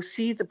to go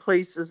see the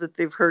places that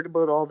they've heard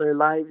about all their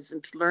lives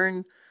and to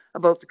learn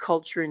about the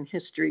culture and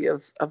history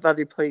of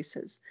other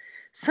places.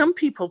 Some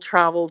people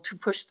travel to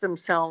push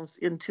themselves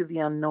into the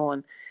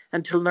unknown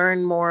and to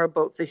learn more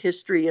about the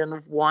history and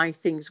of why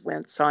things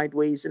went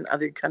sideways in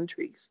other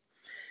countries.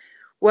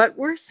 What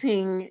we're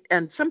seeing,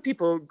 and some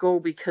people go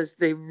because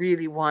they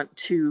really want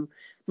to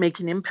make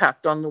an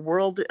impact on the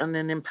world and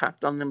an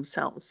impact on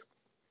themselves.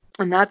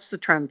 And that's the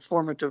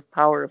transformative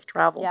power of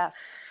travel. Yes.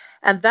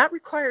 And that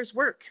requires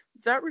work.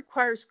 That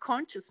requires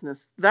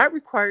consciousness. That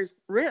requires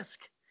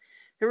risk.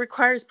 It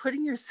requires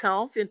putting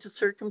yourself into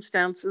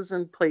circumstances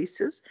and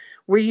places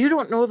where you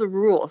don't know the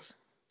rules.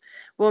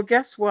 Well,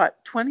 guess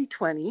what?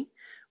 2020,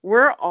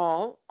 we're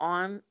all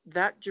on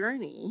that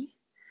journey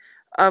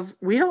of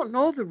we don't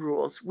know the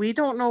rules. We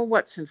don't know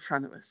what's in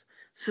front of us.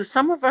 So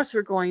some of us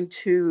are going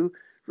to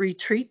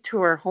retreat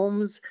to our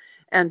homes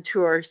and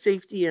to our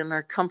safety and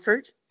our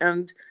comfort,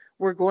 and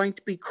we're going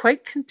to be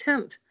quite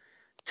content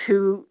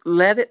to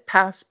let it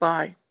pass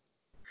by.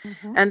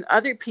 And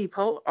other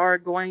people are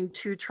going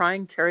to try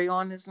and carry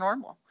on as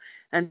normal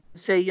and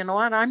say, you know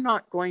what, I'm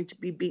not going to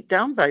be beat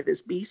down by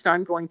this beast.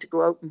 I'm going to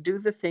go out and do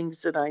the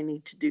things that I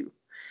need to do.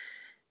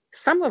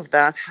 Some of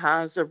that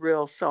has a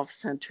real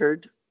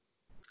self-centered,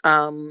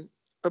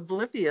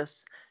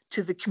 oblivious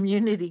to the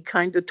community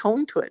kind of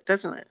tone to it,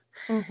 doesn't it?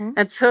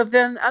 And so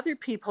then other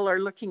people are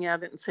looking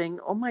at it and saying,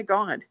 oh my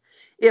God,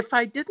 if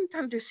I didn't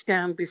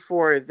understand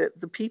before that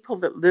the people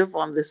that live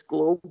on this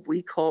globe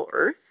we call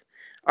Earth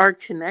are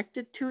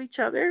connected to each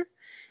other,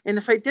 and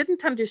if I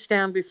didn't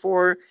understand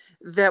before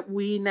that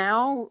we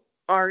now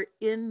are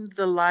in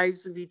the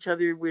lives of each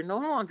other, we're no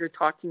longer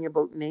talking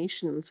about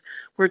nations,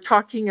 we're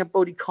talking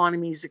about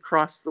economies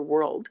across the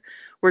world,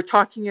 we're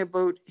talking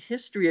about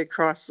history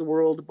across the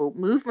world, about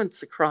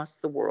movements across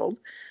the world.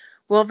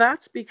 Well,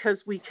 that's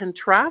because we can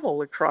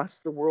travel across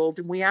the world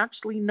and we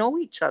actually know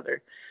each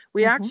other.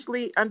 We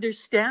actually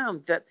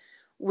understand that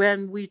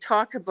when we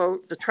talk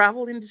about the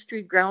travel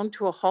industry ground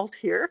to a halt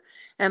here,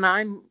 and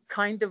I'm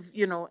kind of,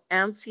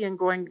 antsy and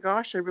going,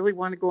 gosh, I really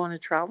want to go on a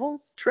travel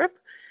trip.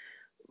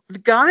 The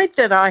guide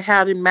that I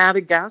had in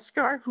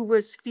Madagascar who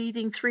was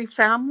feeding 3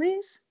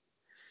 families,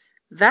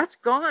 that's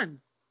gone.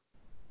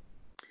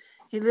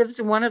 He lives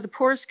in one of the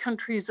poorest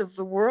countries of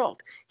the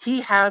world. He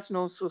has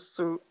no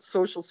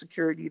social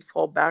security to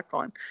fall back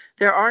on.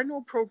 There are no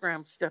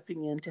programs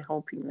stepping in to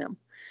helping them.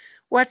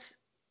 What's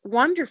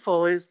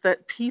wonderful is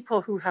that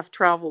people who have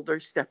traveled are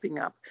stepping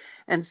up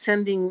and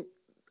sending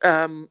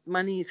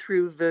money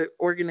through the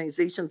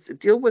organizations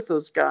that deal with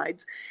those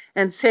guides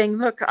and saying,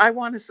 look, I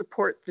want to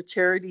support the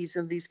charities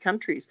in these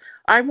countries.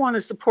 I want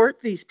to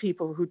support these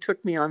people who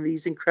took me on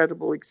these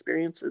incredible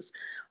experiences.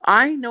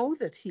 I know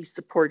that he's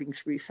supporting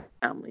 3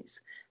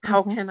 families.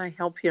 How can I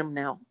help him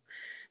now?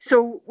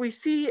 So we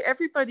see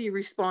everybody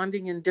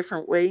responding in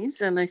different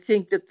ways. And I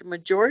think that the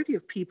majority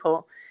of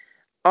people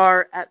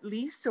are at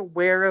least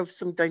aware of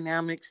some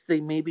dynamics they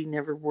maybe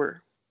never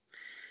were.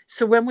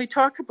 So when we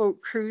talk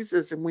about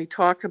cruises and we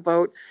talk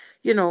about,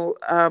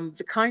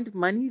 the kind of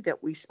money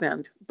that we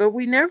spend, but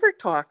we never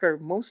talk, or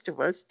most of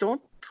us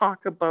don't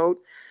talk about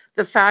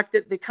the fact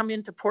that they come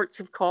into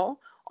ports of call.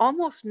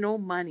 Almost no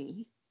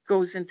money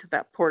goes into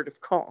that port of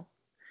call.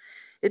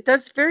 It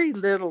does very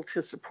little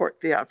to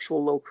support the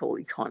actual local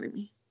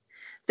economy.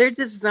 They're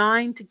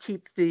designed to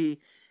keep the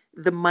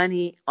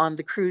money on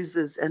the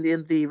cruises and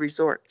in the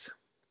resorts.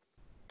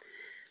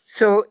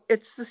 So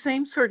it's the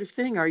same sort of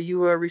thing. Are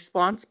you a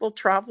responsible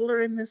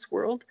traveler in this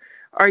world?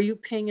 Are you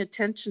paying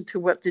attention to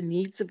what the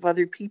needs of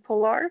other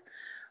people are?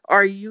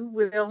 Are you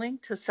willing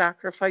to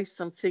sacrifice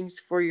some things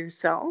for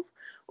yourself?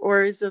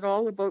 Or is it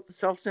all about the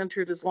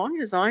self-centered, as long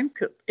as I'm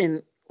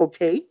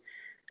okay,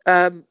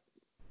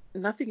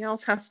 nothing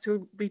else has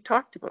to be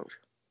talked about?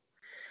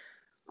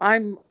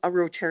 I'm a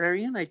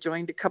Rotarian. I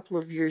joined a couple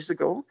of years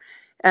ago.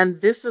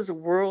 And this is a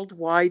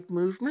worldwide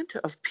movement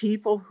of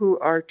people who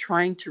are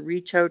trying to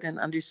reach out and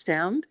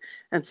understand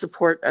and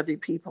support other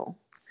people.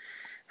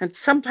 And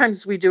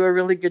sometimes we do a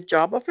really good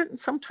job of it, and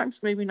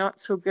sometimes maybe not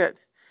so good.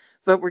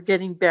 But we're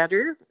getting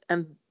better.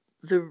 And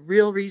the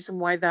real reason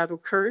why that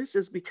occurs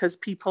is because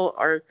people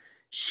are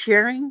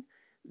sharing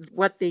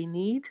what they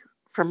need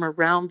from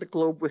around the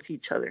globe with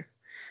each other.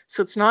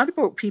 So it's not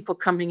about people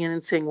coming in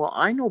and saying, well,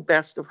 I know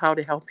best of how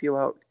to help you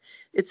out.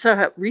 It's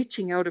a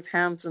reaching out of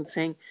hands and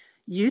saying,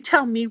 you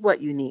tell me what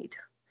you need,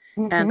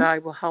 and I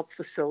will help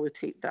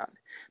facilitate that,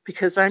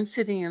 because I'm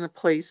sitting in a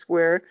place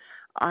where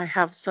I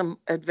have some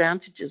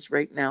advantages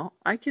right now.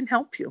 I can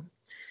help you,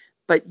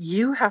 but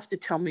you have to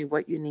tell me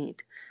what you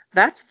need.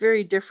 That's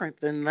very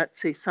different than, let's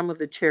say, some of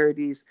the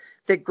charities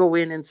that go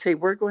in and say,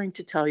 we're going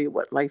to tell you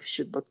what life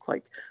should look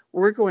like.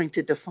 We're going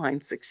to define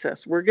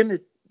success. We're going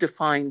to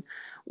define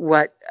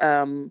what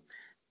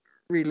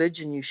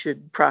religion you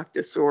should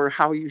practice or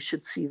how you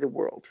should see the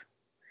world.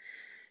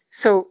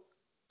 So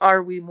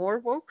are we more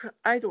woke?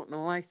 I don't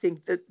know. I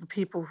think that the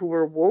people who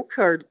are woke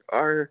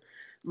are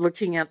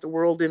looking at the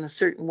world in a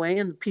certain way,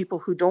 and the people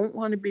who don't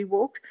want to be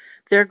woke,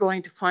 they're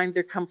going to find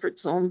their comfort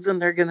zones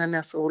and they're going to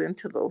nestle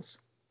into those.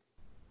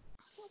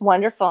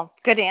 Wonderful.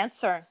 Good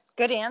answer.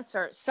 Good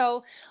answer.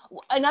 So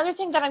another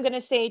thing that I'm going to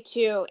say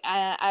too,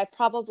 I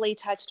probably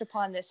touched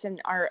upon this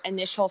in our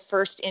initial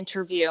first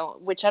interview,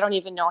 which I don't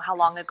even know how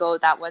long ago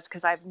that was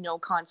because I have no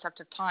concept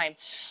of time.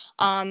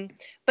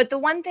 But the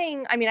one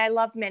thing, I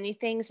love many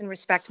things and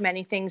respect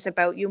many things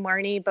about you,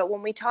 Marnie, but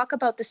when we talk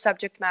about the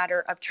subject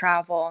matter of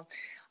travel,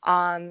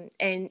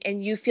 and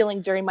you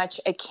feeling very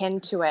much akin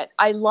to it,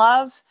 I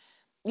love,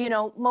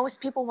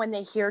 most people, when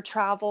they hear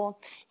travel,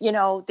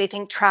 they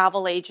think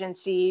travel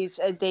agencies,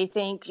 they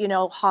think,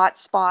 hot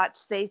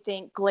spots, they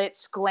think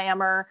glitz,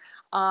 glamour,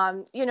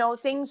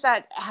 things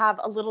that have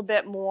a little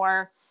bit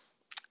more,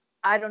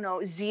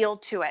 zeal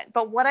to it.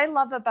 But what I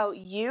love about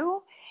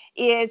you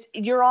is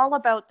you're all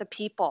about the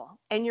people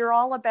and you're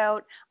all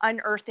about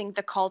unearthing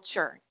the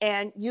culture.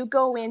 And you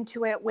go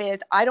into it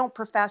with, I don't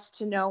profess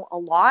to know a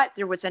lot.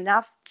 There was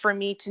enough for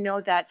me to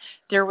know that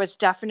there was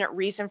definite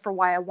reason for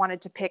why I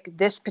wanted to pick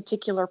this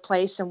particular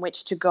place in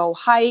which to go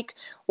hike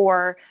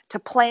or to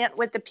plant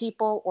with the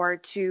people or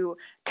to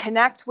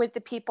connect with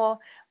the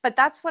people. But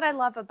that's what I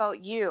love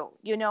about you.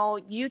 You know,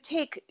 you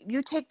take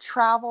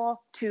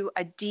travel to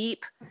a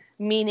deep,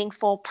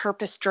 meaningful,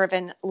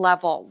 purpose-driven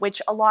level,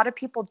 which a lot of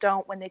people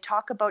don't when they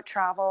talk about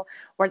travel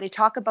or they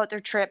talk about their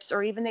trips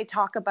or even they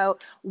talk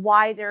about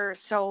why they're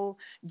so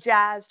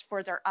jazzed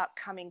for their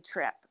upcoming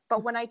trip.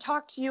 But when I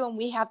talk to you and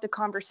we have the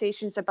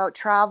conversations about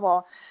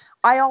travel,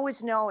 I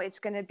always know it's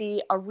going to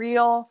be a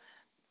real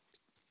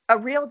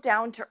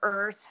down to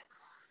earth,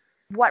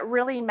 what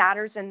really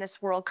matters in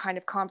this world kind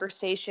of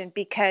conversation,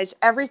 because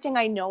everything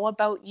I know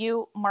about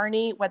you,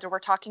 Marnie, whether we're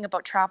talking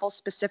about travel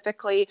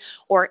specifically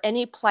or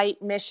any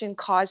plight, mission,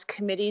 cause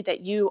committee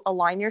that you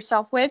align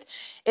yourself with,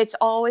 it's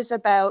always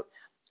about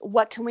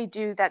what can we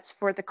do that's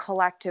for the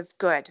collective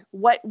good?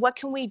 What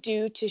can we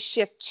do to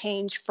shift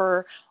change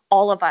for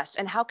all of us?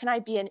 And how can I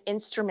be an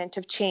instrument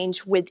of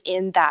change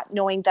within that,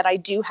 knowing that I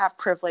do have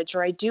privilege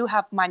or I do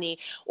have money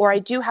or I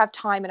do have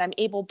time and I'm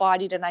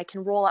able-bodied and I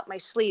can roll up my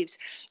sleeves.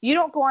 You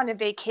don't go on a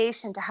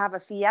vacation to have a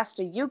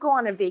fiesta. You go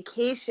on a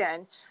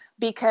vacation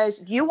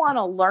because you want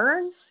to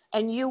learn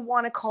and you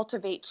want to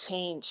cultivate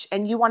change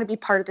and you want to be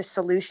part of the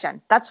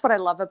solution. That's what I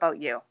love about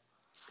you.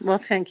 Well,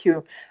 thank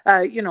you.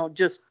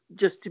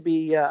 Just to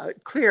be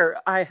clear,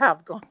 I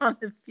have gone on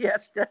the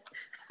fiesta.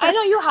 I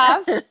know you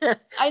have.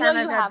 I know and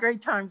you I've have. had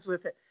great times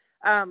with it.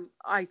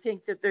 I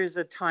think that there's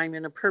a time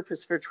and a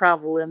purpose for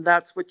travel, and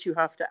that's what you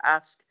have to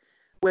ask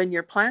when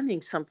you're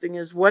planning something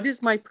is, what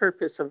is my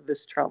purpose of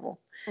this travel?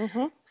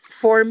 Mm-hmm.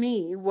 For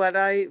me, what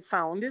I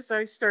found is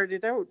I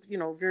started out,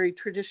 very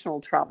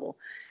traditional travel.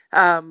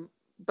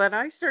 But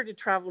I started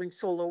traveling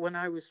solo when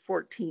I was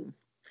 14.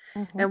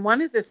 Mm-hmm. And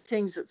one of the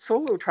things that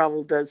solo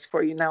travel does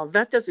for you, now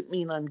that doesn't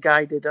mean I'm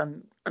guided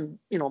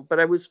but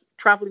I was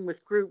traveling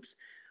with groups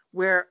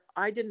where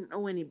I didn't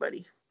know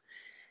anybody.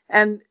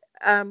 And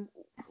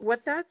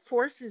what that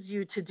forces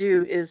you to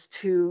do is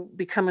to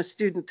become a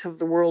student of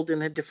the world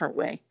in a different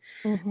way,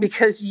 mm-hmm.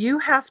 because you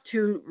have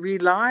to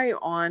rely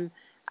on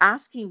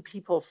asking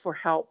people for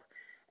help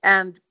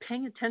and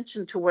paying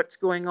attention to what's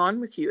going on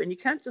with you. And you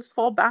can't just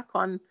fall back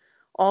on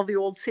all the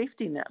old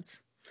safety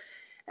nets.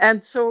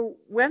 And so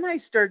when I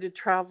started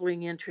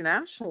traveling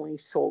internationally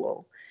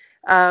solo,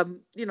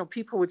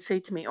 people would say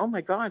to me, oh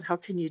my God, how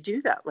can you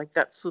do that? Like,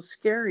 that's so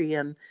scary.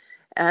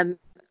 And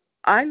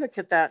I look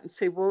at that and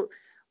say, well,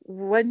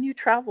 when you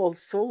travel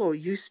solo,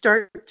 you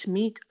start to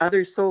meet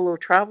other solo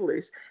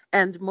travelers,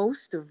 and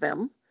most of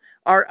them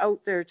are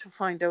out there to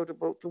find out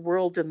about the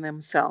world and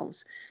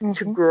themselves, mm-hmm.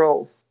 to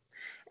grow.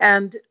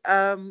 And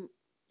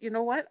you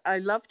know what? I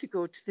love to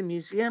go to the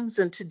museums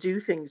and to do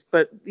things,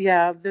 but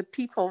yeah, the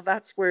people,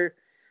 that's where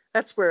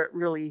it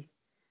really,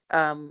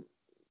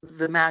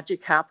 the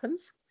magic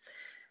happens.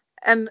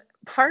 And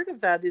part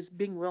of that is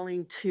being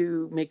willing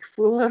to make a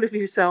fool out of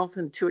yourself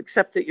and to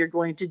accept that you're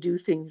going to do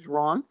things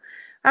wrong.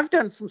 I've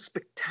done some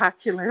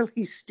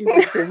spectacularly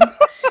stupid things.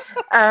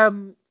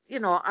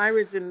 I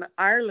was in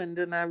Ireland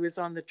and I was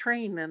on the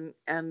train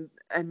and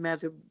I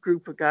met a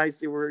group of guys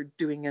that were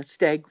doing a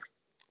stag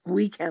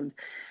weekend,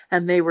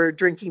 and they were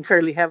drinking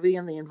fairly heavy,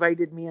 and they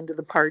invited me into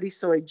the party,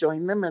 so I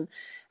joined them,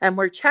 and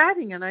we're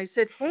chatting, and I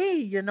said,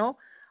 hey,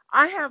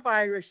 I have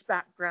Irish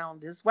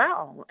background as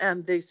well.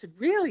 And they said,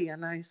 really?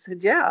 And I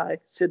said, yeah. I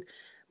said,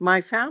 my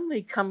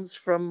family comes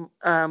from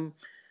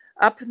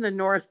up in the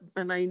north,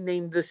 and I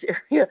named this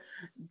area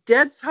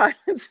Dead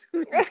Silence.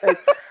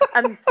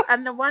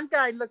 and the one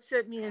guy looks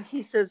at me and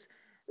he says,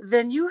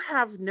 then you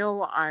have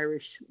no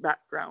Irish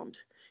background.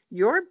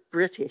 You're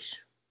British.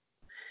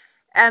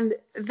 And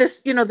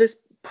this, this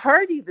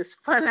party, this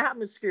fun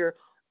atmosphere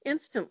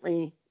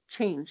instantly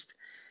changed.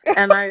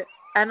 And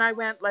I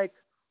went like,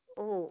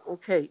 oh,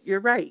 okay, you're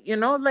right.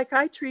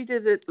 I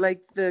treated it like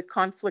the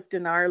conflict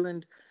in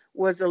Ireland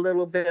was a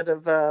little bit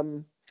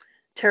of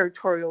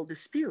territorial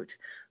dispute.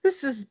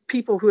 This is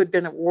people who had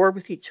been at war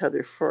with each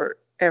other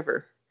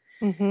forever.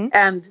 Mm-hmm.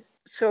 And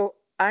so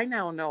I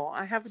now know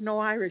I have no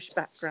Irish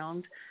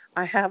background.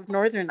 I have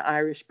Northern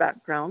Irish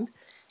background,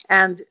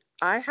 and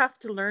I have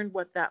to learn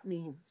what that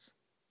means.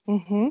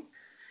 Mm-hmm.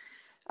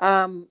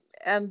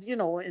 And,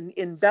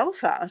 in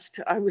Belfast,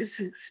 I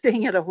was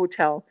staying at a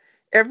hotel.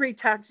 Every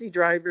taxi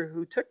driver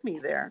who took me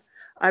there,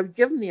 I would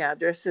give them the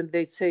address and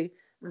they'd say,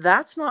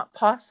 that's not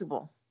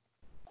possible.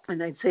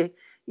 And I'd say,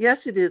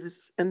 yes, it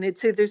is. And they'd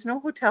say, there's no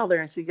hotel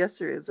there. I said, yes,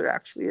 there is. There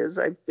actually is.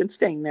 I've been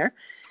staying there.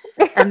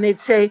 And they'd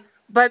say,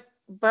 but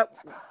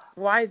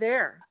why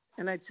there?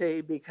 And I'd say,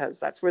 because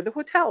that's where the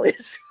hotel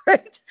is,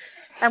 right?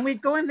 And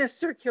we'd go in this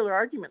circular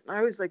argument. And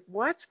I was like,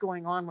 what's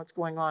going on? What's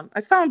going on?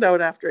 I found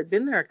out after I'd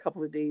been there a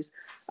couple of days,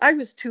 I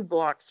was 2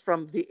 blocks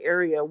from the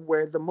area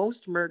where the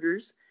most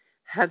murders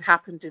had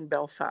happened in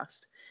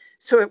Belfast.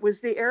 So it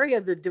was the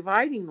area, the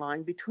dividing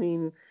line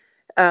between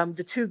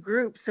the two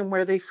groups, and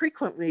where they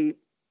frequently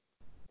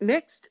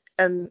mixed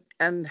and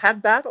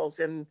had battles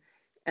and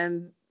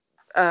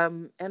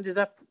ended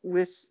up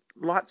with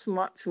lots and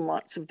lots and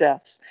lots of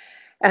deaths.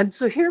 And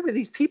so here were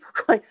these people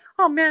going,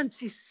 oh man,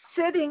 she's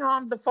sitting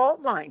on the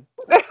fault line.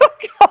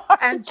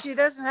 And she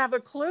doesn't have a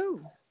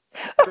clue,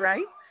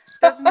 right?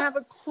 Doesn't have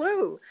a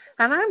clue.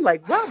 And I'm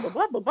like, blah, blah,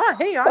 blah, blah, blah.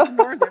 Hey, I'm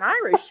Northern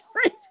Irish,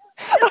 right?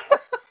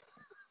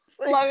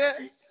 Love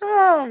it.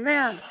 Oh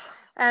man.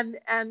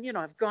 And you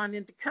know, I've gone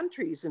into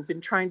countries and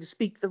been trying to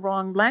speak the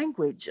wrong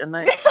language.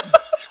 And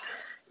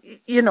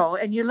you know,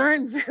 and you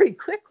learn very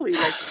quickly,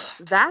 like,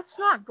 that's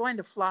not going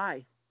to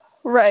fly.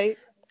 Right.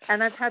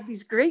 And I've had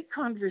these great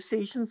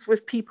conversations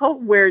with people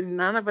where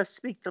none of us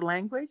speak the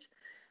language,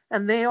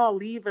 and they all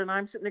leave, and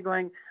I'm sitting there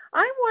going,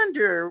 I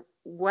wonder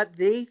what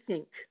they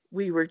think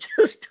we were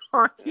just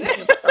talking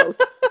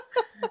about,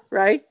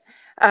 right?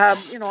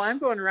 You know, I'm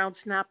going around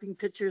snapping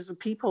pictures of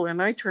people, and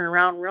I turn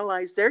around and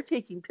realize they're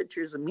taking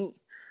pictures of me.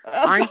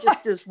 I'm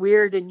just as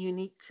weird and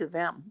unique to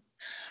them,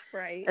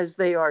 right, as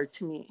they are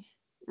to me,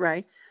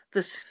 right?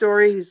 The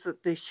stories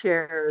that they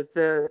share,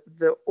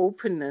 the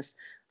openness,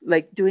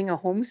 like doing a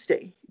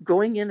homestay,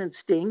 going in and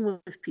staying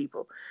with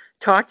people,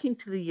 talking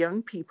to the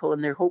young people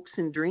and their hopes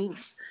and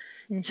dreams,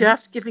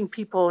 just giving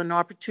people an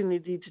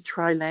opportunity to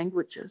try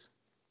languages.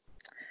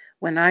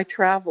 When I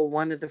travel,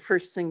 one of the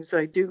first things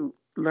I do,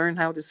 learn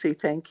how to say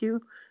thank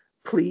you,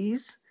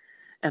 please,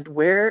 and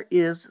where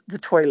is the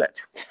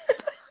toilet?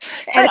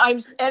 and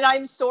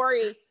I'm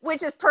sorry,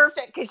 which is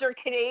perfect because you're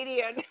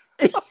Canadian.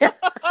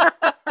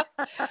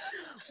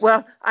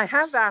 Well, I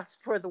have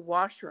asked for the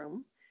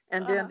washroom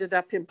and ended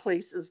up in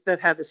places that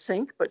had a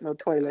sink but no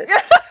toilet.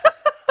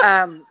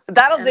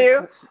 That'll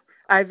do.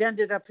 I've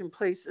ended up in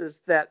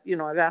places that, you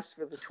know, I've asked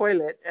for the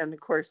toilet, and of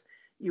course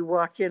you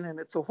walk in and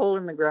it's a hole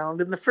in the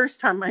ground. And the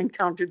first time I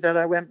encountered that,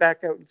 I went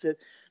back out and said,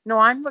 no,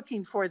 I'm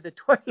looking for the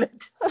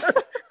toilet.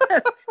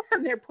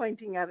 And they're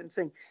pointing at it and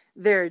saying,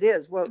 there it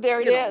is. Well,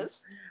 there it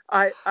is.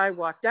 I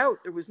walked out.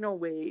 There was no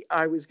way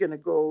I was going to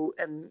go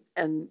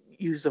and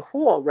use a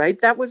hole, right?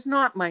 That was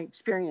not my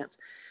experience.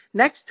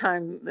 Next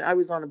time, I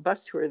was on a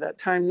bus tour that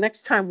time.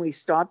 Next time we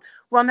stopped,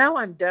 well, now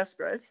I'm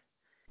desperate.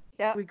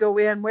 Yeah. We go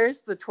in,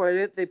 where's the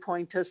toilet? They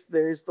point us,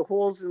 there's the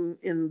holes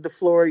in the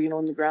floor, you know,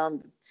 in the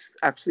ground. It's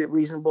actually a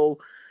reasonable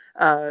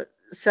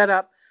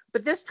setup.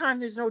 But this time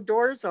there's no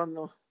doors on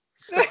the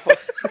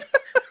stalls,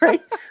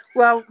 right?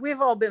 Well, we've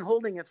all been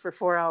holding it for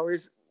 4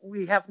 hours.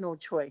 We have no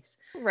choice.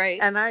 Right.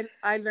 And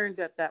I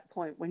learned at that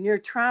point, when you're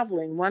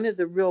traveling, one of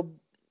the real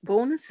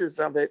bonuses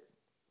of it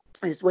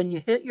is when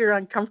you hit your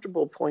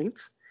uncomfortable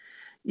points,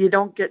 you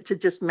don't get to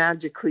just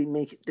magically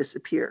make it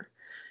disappear.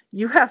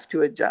 You have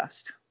to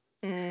adjust.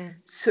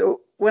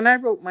 So when I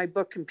wrote my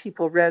book and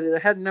people read it, I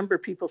had a number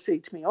of people say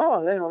to me,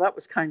 oh, you know, that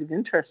was kind of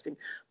interesting,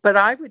 but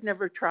I would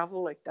never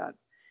travel like that.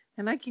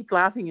 And I keep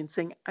laughing and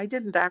saying, I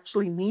didn't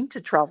actually mean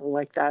to travel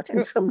like that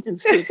in some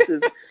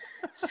instances.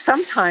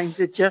 Sometimes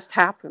it just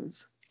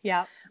happens.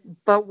 Yeah.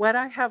 But what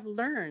I have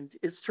learned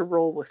is to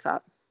roll with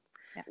that.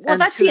 Yeah. Well,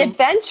 that's the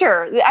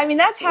adventure. I mean,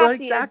 that's half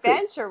the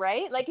adventure,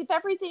 right? Like, if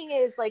everything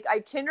is like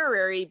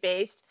itinerary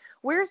based,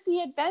 where's the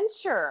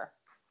adventure?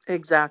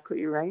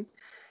 Exactly, right?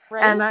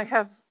 Right. And I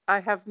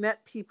have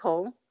met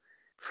people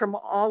from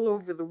all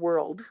over the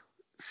world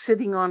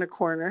sitting on a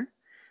corner.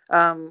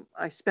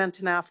 I spent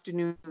an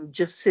afternoon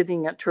just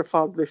sitting at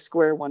Trafalgar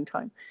Square one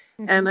time,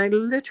 and I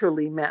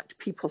literally met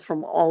people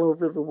from all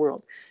over the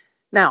world.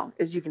 Now,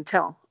 as you can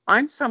tell,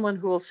 I'm someone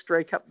who will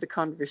strike up the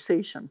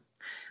conversation.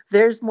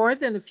 There's more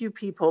than a few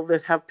people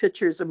that have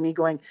pictures of me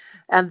going,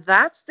 and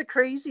that's the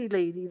crazy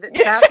lady that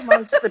sat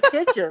amongst the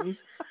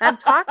pigeons and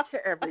talked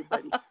to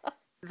everybody.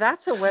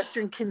 That's a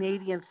Western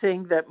Canadian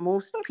thing that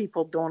most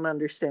people don't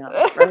understand,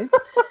 right?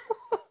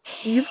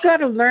 You've got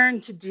to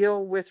learn to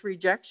deal with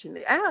rejection.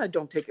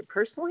 Don't take it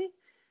personally.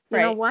 You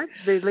know what?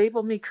 They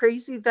label me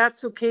crazy.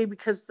 That's okay,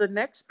 because the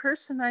next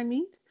person I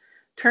meet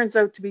turns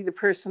out to be the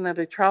person that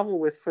I travel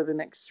with for the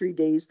next 3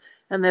 days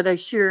and that I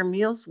share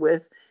meals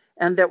with,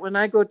 and that when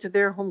I go to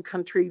their home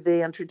country,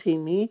 they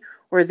entertain me,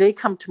 or they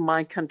come to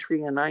my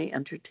country and I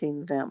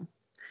entertain them.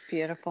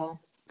 Beautiful.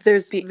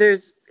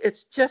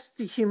 It's just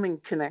the human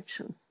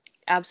connection.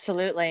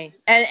 Absolutely.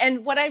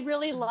 And what I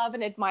really love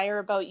and admire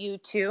about you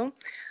too,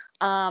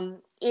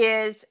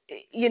 is,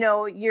 you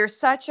know, you're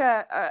such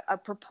a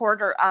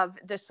purporter of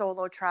the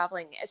solo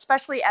traveling,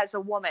 especially as a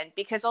woman,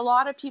 because a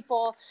lot of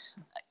people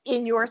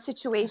in your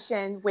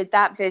situation with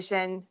that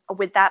vision,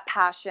 with that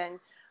passion,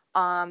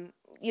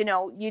 you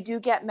know, you do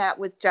get met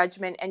with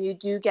judgment and you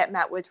do get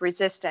met with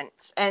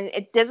resistance. And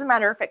it doesn't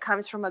matter if it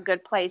comes from a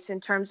good place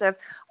in terms of,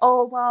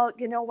 oh, well,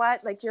 you know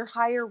what, like, you're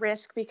higher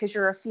risk because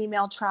you're a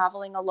female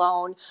traveling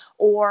alone,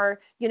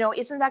 or, you know,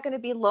 isn't that going to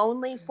be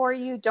lonely for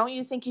you? Don't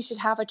you think you should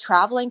have a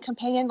traveling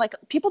companion? Like,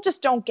 people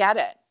just don't get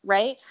it,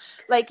 right?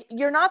 Like,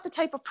 you're not the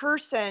type of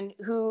person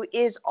who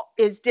is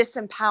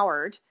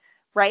disempowered.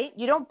 Right?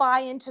 You don't buy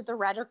into the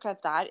rhetoric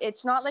of that.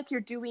 It's not like you're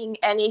doing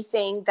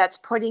anything that's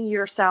putting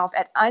yourself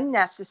at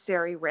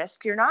unnecessary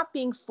risk. You're not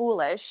being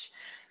foolish.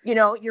 You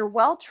know, you're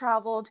well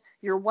traveled,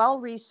 you're well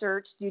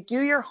researched, you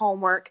do your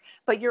homework,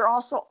 but you're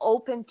also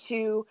open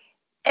to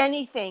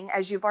anything,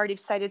 as you've already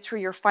cited through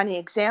your funny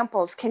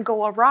examples, can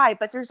go awry,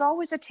 but there's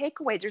always a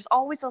takeaway, there's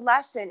always a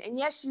lesson. And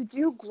yes, you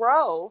do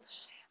grow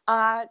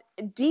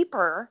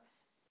deeper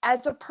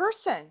as a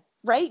person,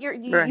 right?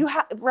 You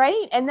have,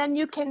 right? And then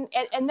you can,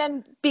 and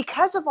then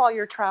because of all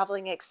your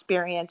traveling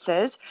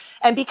experiences,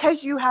 and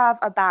because you have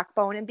a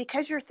backbone, and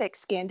because you're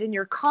thick-skinned and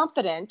you're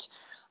confident,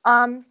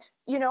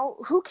 you know,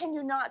 who can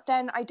you not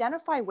then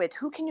identify with?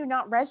 Who can you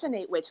not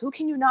resonate with? Who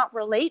can you not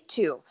relate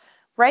to?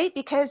 Right?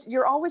 Because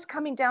you're always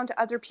coming down to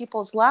other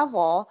people's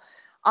level,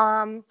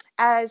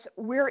 as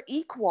we're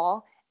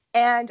equal.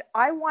 And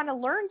I want to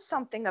learn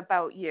something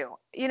about you.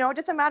 You know, it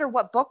doesn't matter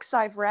what books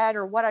I've read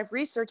or what I've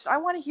researched. I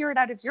want to hear it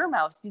out of your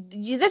mouth.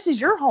 This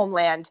is your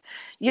homeland.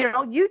 You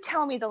know, you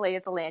tell me the lay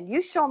of the land.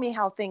 You show me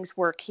how things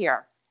work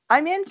here.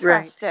 I'm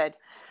interested.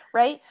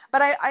 Right?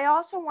 But I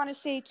also want to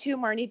say too,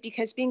 Marnie,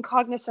 because being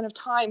cognizant of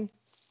time,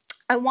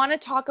 I want to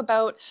talk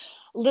about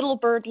Little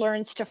Bird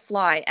Learns to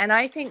Fly. And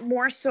I think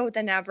more so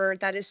than ever,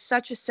 that is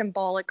such a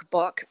symbolic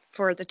book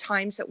for the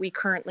times that we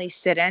currently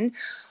sit in.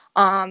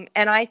 And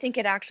I think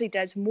it actually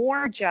does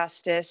more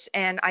justice,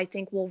 and I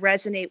think will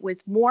resonate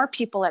with more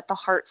people at the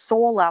heart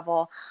soul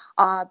level,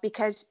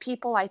 because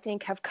people, I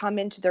think, have come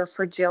into their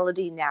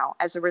fragility now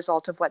as a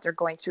result of what they're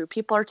going through.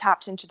 People are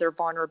tapped into their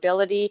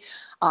vulnerability.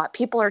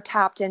 People are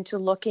tapped into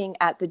looking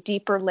at the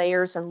deeper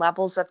layers and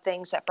levels of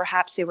things that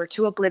perhaps they were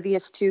too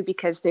oblivious to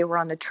because they were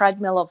on the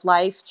treadmill of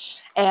life,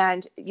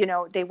 and, you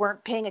know, they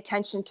weren't paying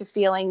attention to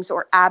feelings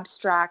or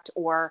abstract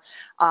or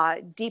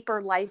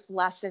deeper life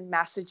lesson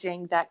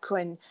messaging that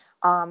could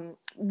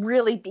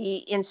really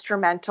be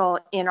instrumental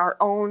in our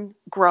own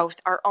growth,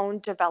 our own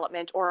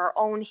development, or our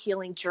own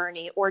healing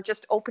journey, or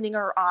just opening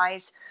our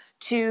eyes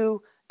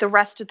to the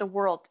rest of the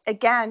world.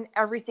 Again,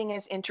 everything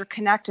is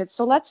interconnected.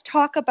 So let's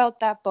talk about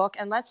that book,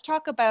 and let's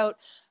talk about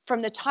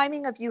from the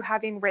timing of you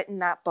having written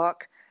that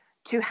book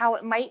to how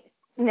it might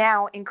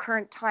now in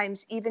current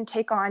times even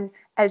take on,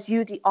 as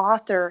you, the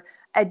author,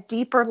 a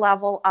deeper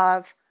level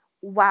of,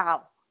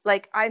 wow,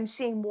 like I'm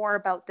seeing more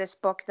about this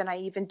book than I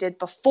even did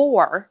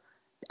before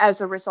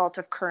as a result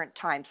of current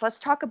times. Let's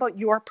talk about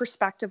your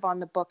perspective on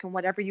the book and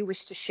whatever you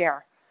wish to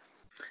share.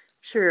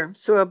 Sure.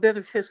 So a bit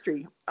of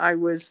history. I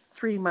was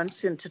 3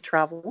 months into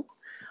travel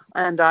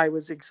and I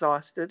was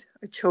exhausted.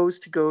 I chose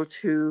to go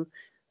to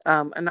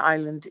an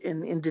island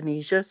in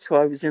Indonesia. So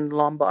I was in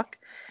Lombok,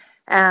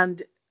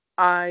 and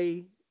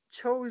I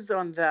chose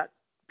on that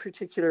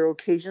particular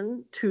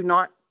occasion to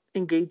not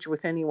engage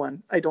with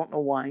anyone. I don't know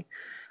why.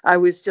 I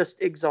was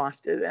just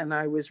exhausted, and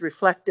I was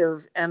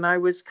reflective, and I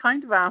was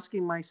kind of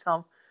asking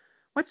myself,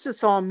 what's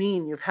this all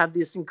mean? You've had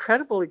these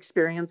incredible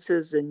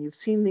experiences and you've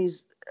seen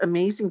these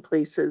amazing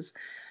places,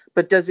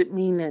 but does it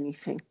mean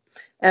anything?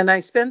 And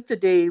I spent the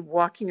day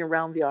walking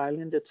around the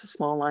island. It's a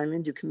small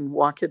island. You can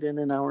walk it in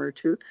an hour or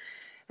two.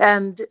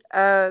 And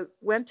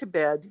went to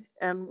bed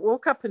and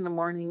woke up in the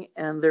morning,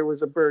 and there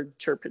was a bird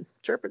chirping,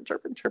 chirping,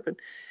 chirping, chirping.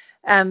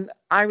 And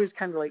I was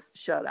kind of like,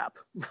 shut up.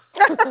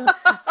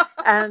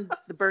 And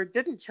the bird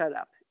didn't shut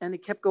up. And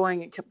it kept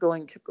going, it kept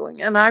going, it kept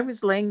going. And I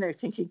was laying there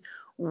thinking,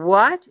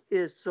 what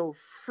is so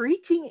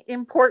freaking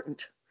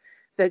important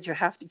that you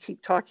have to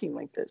keep talking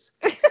like this?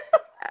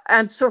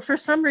 And so for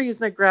some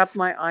reason, I grabbed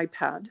my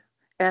iPad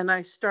and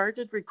I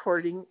started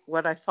recording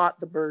what I thought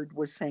the bird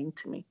was saying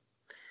to me.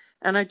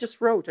 And I just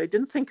wrote. I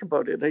didn't think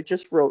about it. I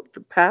just wrote. The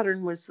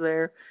pattern was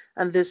there,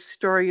 and this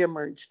story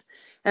emerged.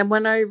 And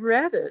when I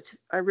read it,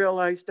 I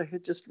realized I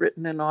had just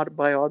written an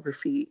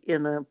autobiography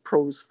in a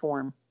prose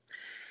form.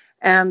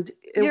 And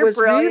it was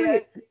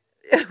brilliant. Really,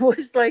 it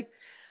was like,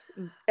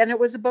 and it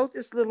was about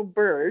this little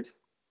bird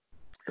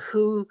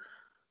who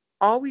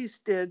always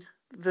did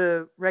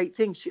the right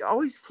thing. She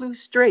always flew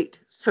straight.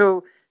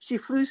 So she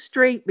flew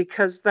straight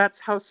because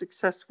that's how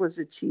success was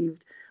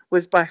achieved,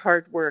 was by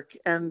hard work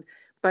and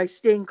by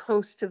staying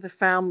close to the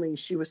family.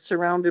 She was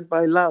surrounded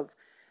by love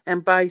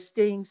and by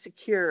staying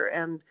secure.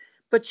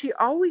 But she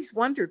always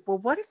wondered, well,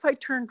 what if I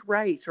turned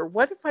right? Or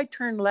what if I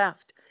turned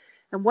left?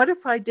 And what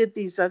if I did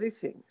these other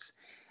things?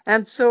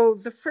 And so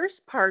the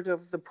first part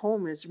of the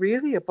poem is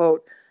really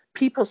about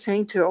people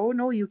saying to her, oh,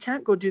 no, you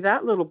can't go do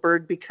that, little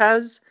bird,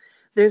 because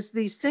there's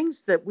these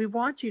things that we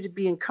want you to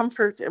be in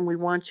comfort and we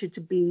want you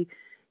to be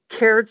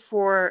cared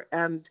for.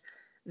 And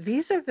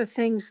these are the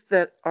things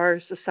that our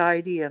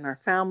society and our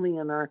family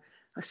and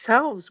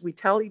ourselves, we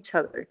tell each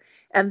other.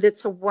 And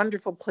it's a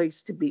wonderful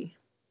place to be.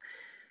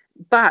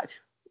 But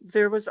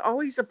there was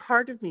always a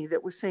part of me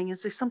that was saying,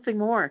 is there something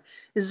more?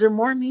 Is there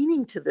more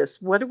meaning to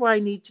this? What do I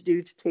need to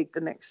do to take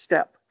the next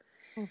step?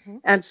 Mm-hmm.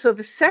 And so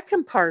the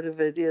second part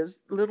of it is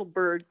little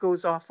bird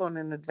goes off on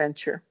an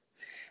adventure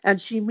and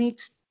she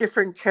meets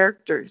different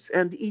characters,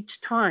 and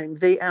each time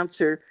they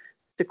answer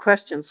the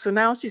question. So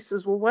now she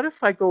says, well, what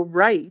if I go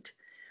right?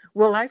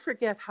 Well, I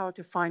forget how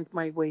to find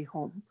my way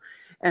home.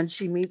 And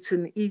she meets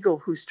an eagle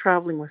who's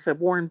traveling with a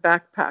worn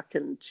backpack,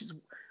 and she's a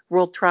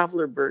world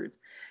traveler bird.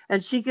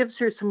 And she gives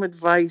her some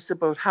advice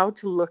about how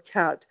to look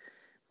at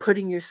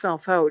putting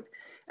yourself out.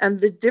 And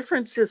the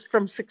difference is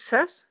from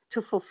success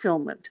to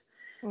fulfillment.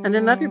 And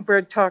another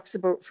bird talks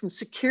about from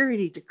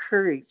security to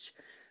courage,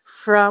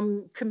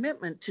 from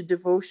commitment to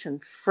devotion,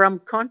 from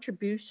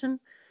contribution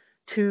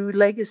to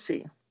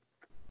legacy,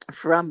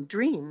 from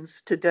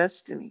dreams to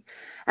destiny.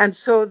 And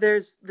so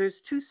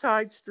there's two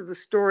sides to the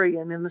story.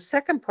 And in the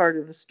second part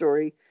of the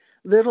story,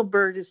 Little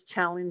Bird is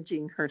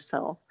challenging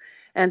herself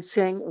and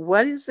saying,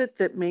 what is it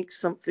that makes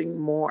something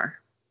more?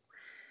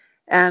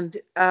 And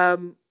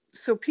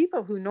so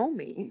people who know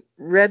me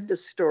read the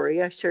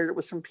story. I shared it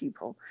with some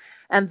people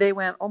and they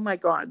went, oh my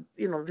God,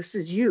 this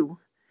is you.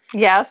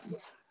 Yes.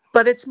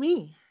 But it's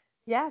me.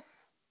 Yes.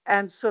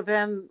 And so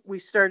then we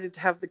started to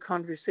have the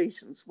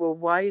conversations. Well,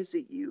 why is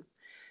it you?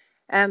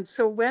 And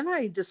so when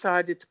I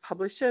decided to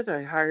publish it,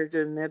 I hired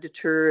an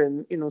editor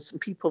and, some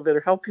people that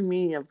are helping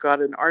me. I've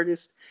got an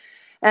artist.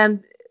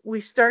 And we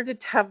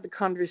started to have the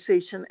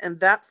conversation, and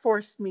that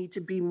forced me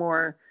to be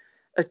more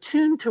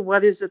attuned to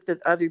what is it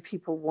that other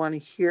people want to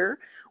hear.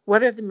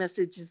 What are the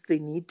messages they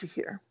need to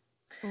hear?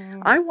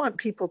 I want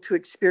people to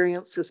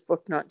experience this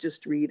book, not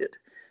just read it.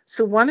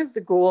 So one of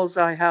the goals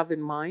I have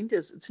in mind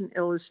is it's an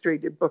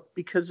illustrated book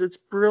because it's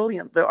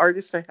brilliant. The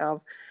artists I have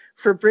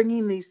for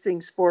bringing these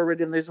things forward,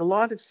 and there's a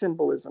lot of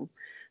symbolism.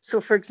 So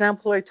for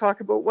example, I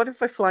talk about what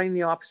if I fly in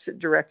the opposite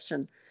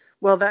direction?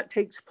 Well, that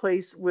takes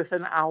place with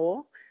an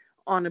owl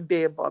on a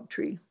baobab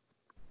tree,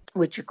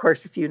 which of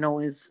course, if you know,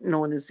 is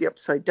known as the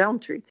upside down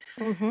tree.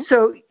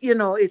 So,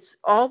 it's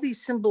all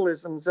these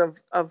symbolisms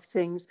of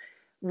things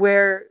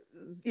where,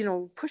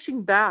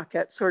 pushing back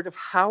at sort of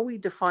how we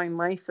define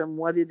life and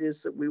what it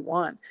is that we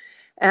want.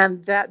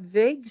 And that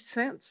vague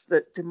sense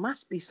that there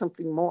must be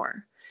something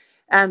more.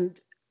 And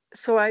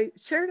so I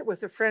shared it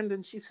with a friend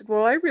and she said,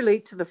 well, I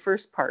relate to the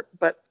first part,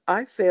 but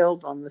I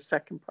failed on the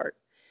second part.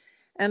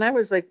 And I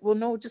was like, well,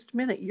 no, just a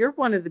minute. You're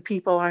one of the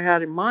people I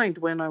had in mind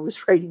when I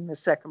was writing the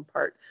second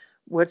part.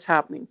 What's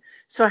happening?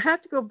 So I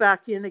had to go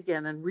back in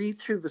again and read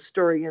through the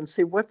story and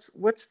say, what's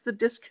the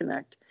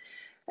disconnect?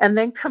 And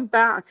then come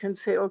back and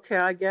say, okay,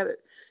 I get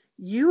it.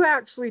 You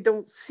actually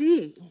don't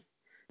see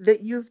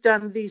that you've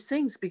done these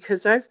things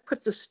because I've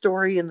put the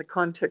story in the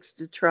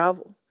context of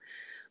travel.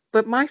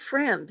 But my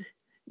friend,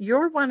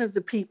 you're one of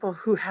the people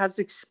who has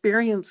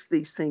experienced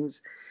these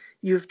things.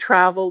 You've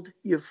traveled,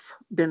 you've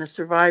been a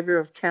survivor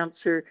of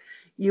cancer,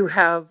 you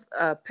have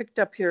picked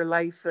up your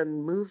life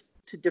and moved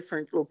to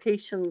different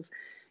locations.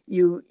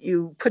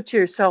 You put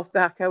yourself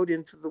back out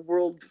into the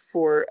world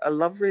for a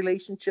love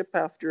relationship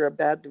after a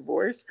bad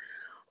divorce.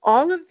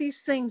 All of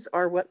these things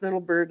are what Little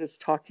Bird is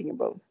talking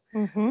about.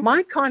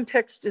 My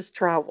context is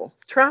travel.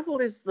 Travel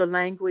is the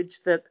language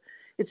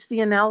it's the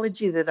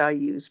analogy that I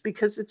use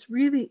because it's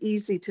really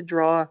easy to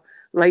draw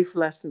life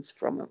lessons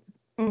from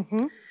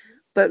it.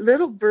 But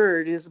Little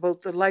Bird is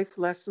about the life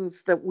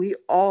lessons that we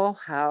all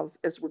have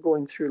as we're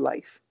going through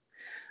life,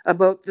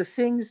 about the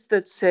things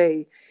that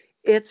say,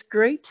 it's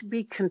great to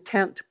be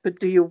content, but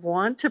do you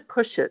want to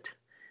push it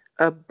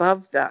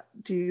above that?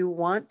 Do you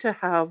want to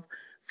have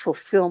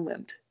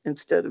fulfillment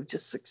instead of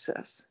just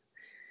success?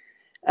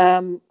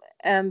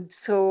 And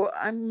so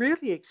I'm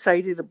really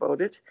excited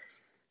about it.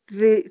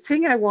 The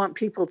thing I want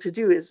people to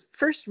do is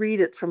first read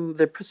it from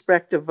the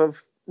perspective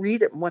of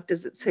read it and what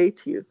does it say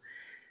to you?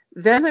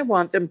 Then I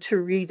want them to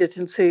read it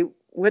and say,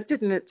 what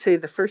didn't it say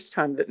the first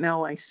time that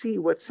now I see?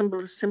 What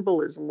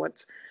symbolism?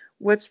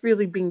 What's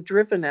really being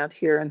driven at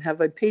here? And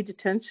have I paid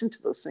attention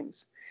to those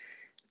things?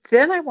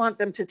 Then I want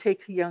them to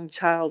take a young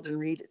child and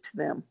read it to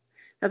them.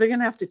 Now they're going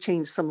to have to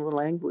change some of the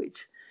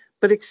language,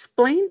 but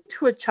explain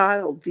to a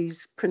child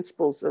these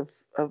principles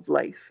of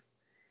life.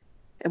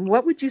 And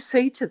what would you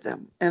say to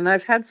them? And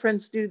I've had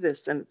friends do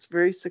this and it's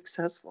very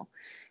successful.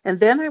 And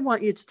then I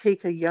want you to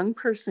take a young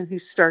person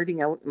who's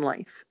starting out in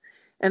life.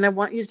 And I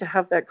want you to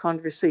have that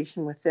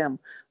conversation with them.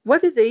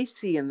 What do they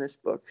see in this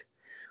book?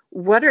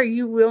 What are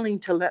you willing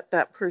to let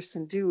that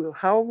person do?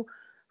 How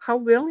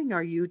willing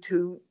are you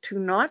to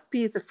not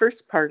be the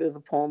first part of the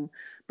poem,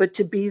 but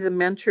to be the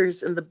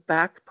mentors in the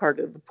back part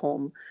of the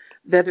poem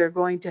that are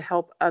going to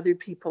help other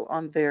people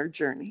on their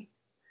journey?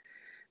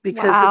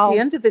 Because at the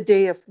end of the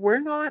day, if we're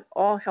not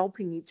all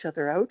helping each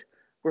other out,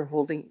 we're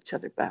holding each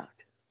other back.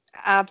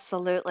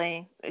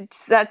 Absolutely.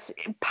 That's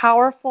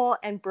powerful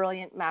and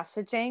brilliant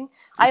messaging.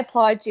 I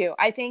applaud you.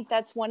 I think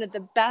that's one of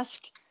the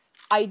best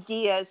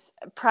ideas,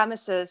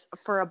 premises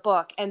for a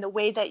book, and the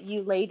way that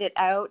you laid it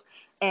out,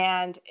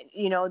 and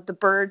the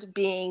bird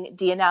being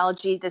the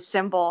analogy, the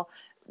symbol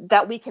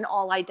that we can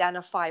all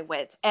identify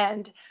with.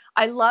 And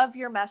I love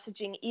your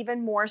messaging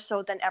even more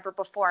so than ever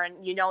before.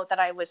 And you know that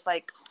I was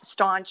like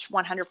staunch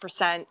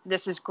 100%.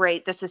 This is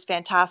great. This is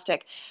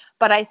fantastic.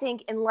 But I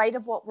think in light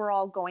of what we're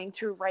all going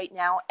through right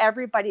now,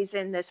 everybody's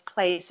in this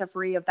place of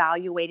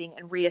reevaluating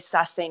and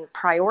reassessing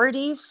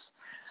priorities,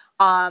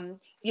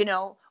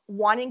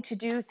 wanting to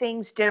do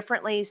things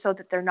differently so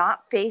that they're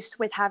not faced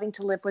with having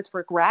to live with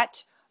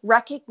regret,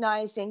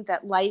 recognizing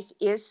that life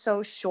is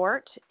so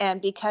short.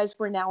 And because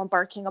we're now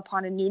embarking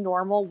upon a new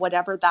normal,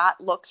 whatever that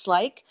looks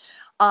like,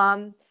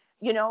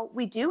 you know,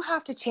 we do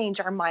have to change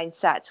our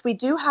mindsets. We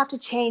do have to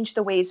change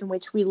the ways in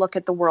which we look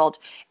at the world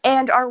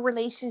and our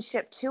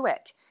relationship to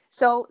it.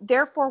 So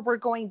therefore, we're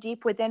going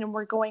deep within and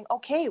we're going,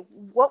 okay,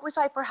 what was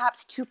I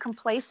perhaps too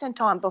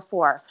complacent on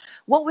before?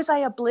 What was I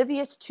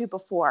oblivious to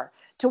before?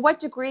 To what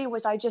degree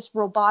was I just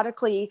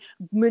robotically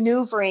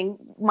maneuvering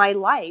my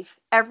life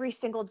every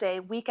single day,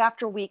 week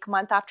after week,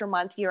 month after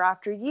month, year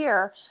after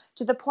year,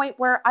 to the point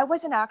where I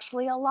wasn't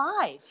actually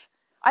alive?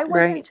 I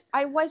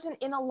wasn't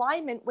in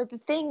alignment with the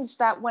things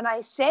that when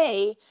I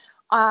say,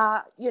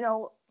 you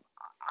know,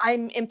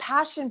 I'm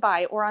impassioned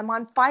by, or I'm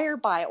on fire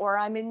by, or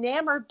I'm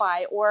enamored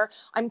by, or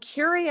I'm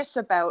curious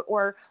about,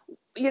 or,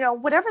 you know,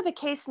 whatever the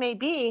case may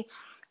be.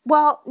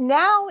 Well,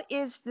 now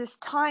is this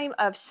time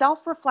of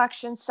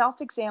self-reflection,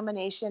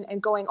 self-examination,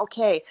 and going,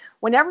 okay,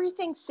 when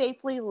everything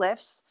safely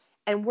lifts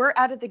and we're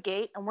out of the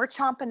gate and we're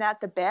chomping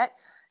at the bit,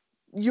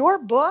 your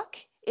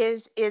book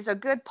is a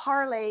good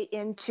parlay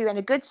into and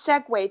a good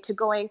segue to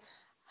going,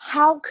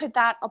 how could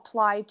that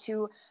apply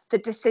to the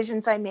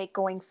decisions I make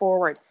going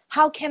forward?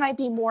 How can I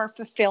be more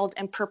fulfilled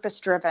and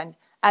purpose-driven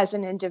as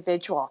an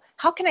individual?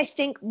 How can I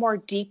think more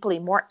deeply,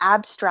 more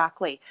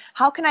abstractly?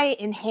 How can I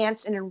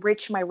enhance and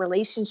enrich my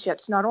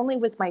relationships, not only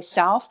with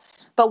myself,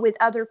 but with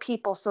other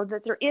people, so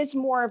that there is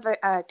more of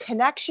a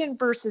connection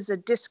versus a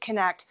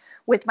disconnect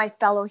with my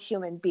fellow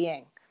human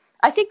being?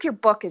 I think your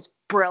book is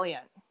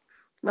brilliant.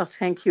 Well,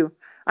 thank you.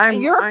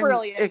 You're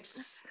brilliant.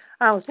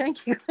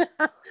 Thank you.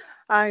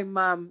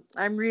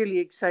 I'm really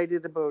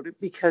excited about it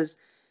because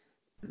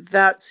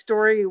that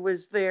story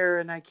was there,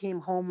 and I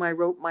came home. I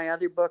wrote my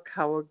other book,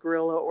 How a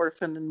Guerrilla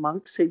Orphan and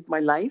Monk Saved My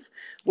Life,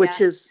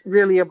 which is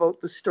really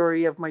about the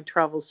story of my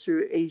travels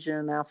through Asia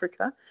and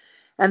Africa.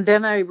 And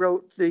then I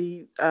wrote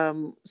the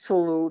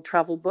solo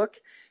travel book,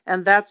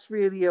 and that's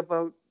really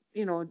about,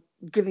 you know,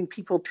 giving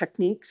people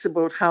techniques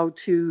about how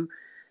to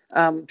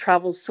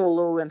travel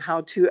solo and how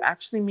to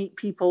actually meet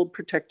people,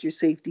 protect your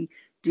safety,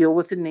 deal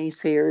with the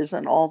naysayers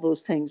and all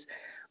those things.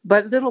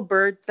 But Little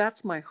Bird,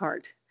 that's my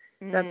heart.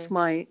 That's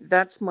my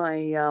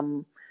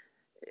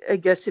I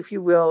guess, if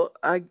you will,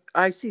 I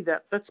see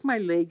that. That's my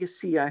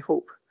legacy, I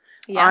hope.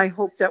 Yeah. I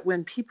hope that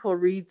when people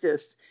read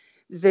this,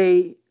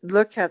 they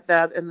look at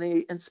that and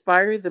they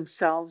inspire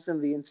themselves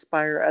and they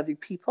inspire other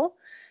people.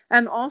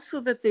 And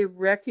also that they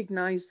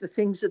recognize the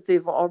things that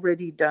they've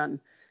already done.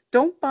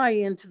 Don't buy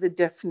into the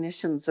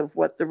definitions of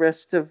what the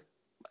rest of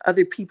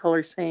other people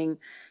are saying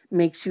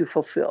makes you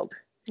fulfilled.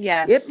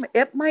 Yes.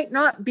 It might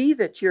not be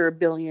that you're a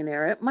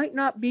billionaire. It might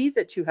not be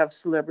that you have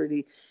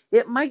celebrity.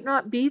 It might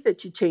not be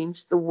that you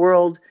changed the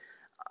world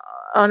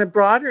on a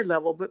broader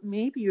level, but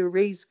maybe you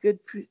raise good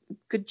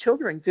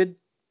children,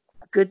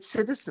 good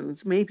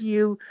citizens. Maybe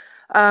you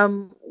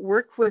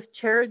work with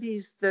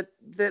charities that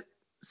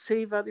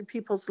save other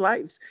people's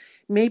lives.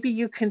 Maybe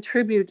you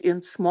contribute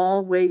in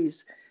small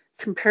ways.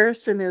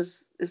 Comparison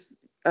is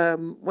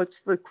what's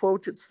the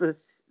quote? It's the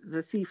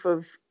thief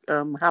of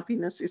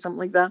happiness or something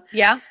like that.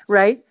 Yeah.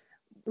 Right.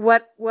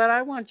 What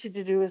I want you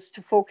to do is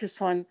to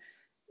focus on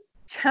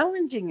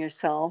challenging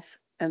yourself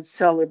and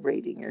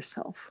celebrating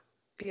yourself.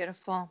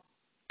 Beautiful.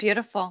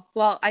 Beautiful.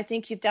 Well, I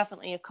think you've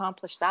definitely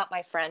accomplished that,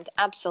 my friend.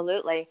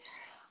 Absolutely.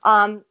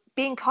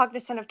 Being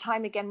cognizant of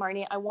time again,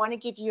 Marnie, I want to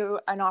give you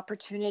an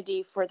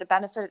opportunity for the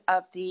benefit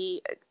of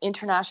the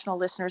international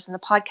listeners and the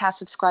podcast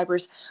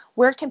subscribers.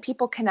 Where can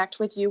people connect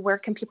with you? Where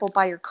can people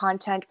buy your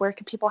content? Where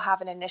can people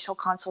have an initial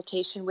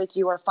consultation with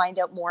you or find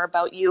out more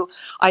about you,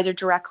 either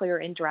directly or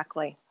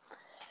indirectly?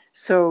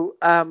 So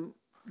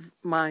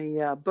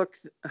my book,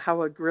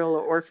 How a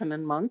Guerrilla Orphan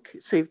and Monk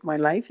Saved My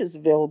Life, is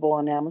available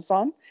on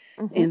Amazon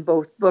in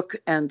both book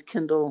and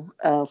Kindle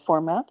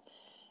format.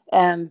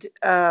 And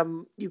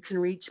you can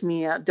reach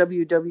me at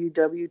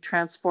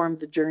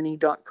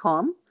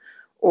www.transformthejourney.com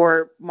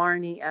or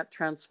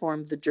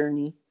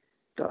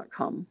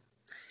Marnie@transformthejourney.com.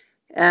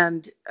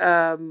 And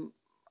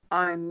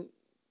I'm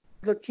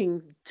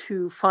looking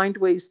to find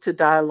ways to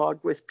dialogue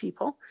with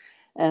people.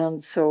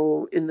 And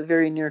so in the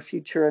very near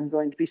future, I'm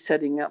going to be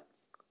setting up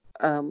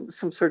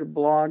some sort of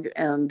blog,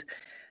 and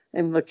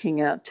I'm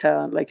looking at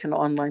like an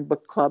online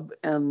book club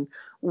and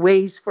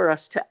ways for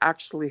us to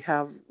actually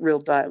have real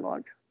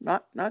dialogue.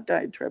 Not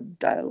diatribe,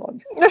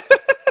 dialogue.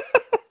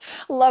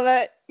 Love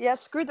it. Yeah,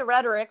 screw the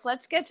rhetoric.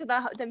 Let's get to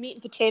the meat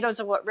and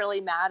potatoes of what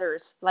really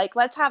matters. Like,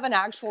 let's have an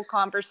actual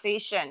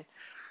conversation,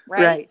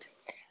 right?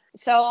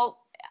 So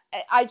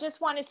I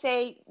just want to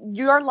say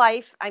your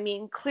life, I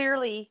mean,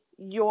 clearly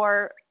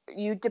you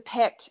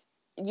depict,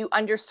 you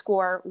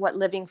underscore what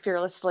living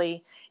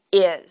fearlessly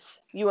is.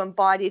 You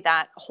embody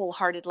that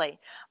wholeheartedly.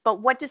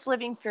 But what does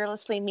living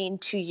fearlessly mean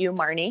to you,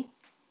 Marnie?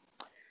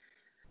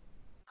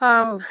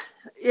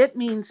 It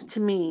means to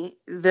me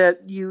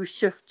that you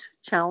shift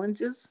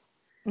challenges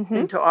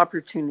into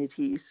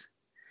opportunities,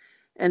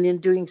 and in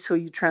doing so,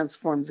 you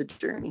transform the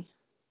journey.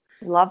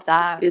 Love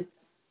that.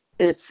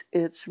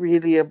 It's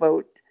really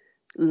about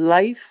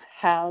life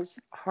has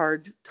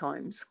hard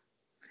times.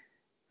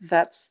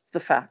 That's the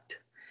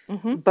fact.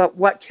 But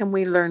what can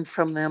we learn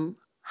from them?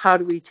 How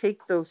do we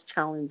take those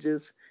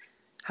challenges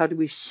How do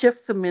we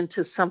shift them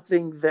into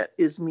something that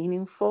is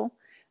meaningful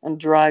and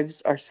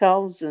drives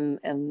ourselves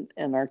and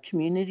our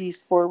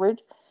communities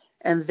forward?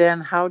 And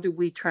then how do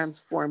we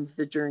transform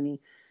the journey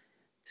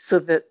so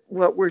that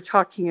what we're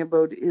talking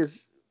about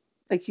is,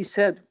 like you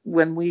said,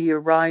 when we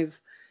arrive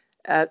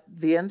at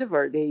the end of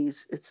our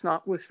days, it's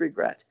not with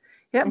regret.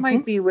 It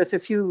might be with a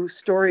few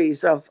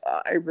stories of,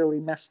 I really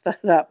messed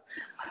that up,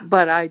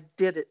 but I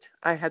did it.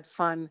 I had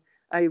fun.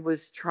 I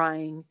was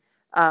trying.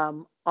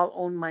 I'll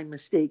own my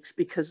mistakes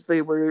because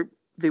they were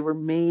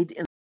made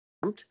in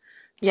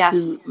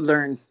to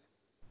learn.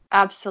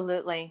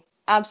 Absolutely.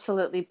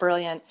 Absolutely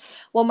brilliant.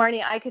 Well,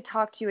 Marnie, I could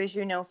talk to you, as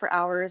you know, for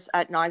hours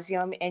ad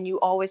nauseum, and you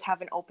always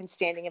have an open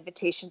standing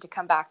invitation to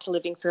come back to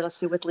Living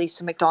Fearlessly with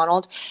Lisa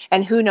McDonald.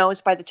 And who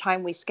knows, by the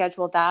time we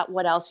schedule that,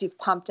 what else you've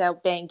pumped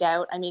out, banged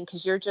out. I mean,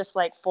 because you're just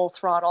like full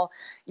throttle.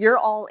 You're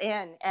all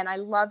in. And I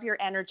love your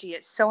energy.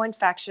 It's so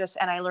infectious.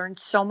 And I learned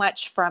so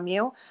much from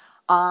you.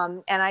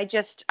 And I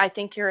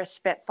think you're a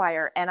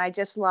spitfire, and I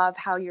just love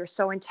how you're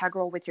so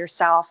integral with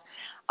yourself.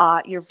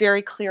 You're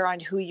very clear on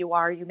who you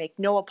are. You make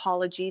no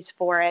apologies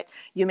for it.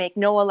 You make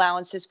no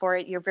allowances for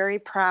it. You're very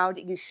proud.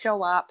 You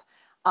show up,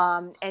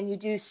 and you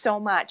do so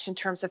much in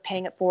terms of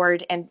paying it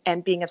forward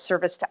and being of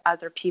service to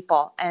other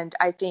people. And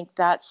I think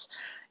that's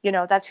your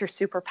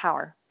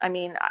superpower. I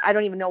mean, I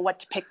don't even know what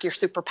to pick your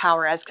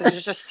superpower as, because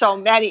there's just so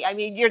many. I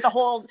mean, you're the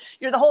whole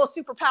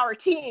superpower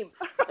team.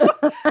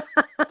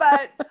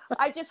 But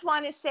I just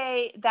want to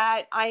say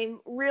that I'm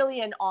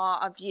really in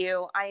awe of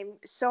you. I'm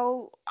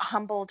so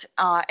humbled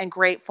and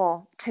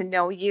grateful to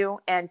know you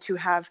and to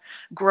have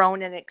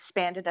grown and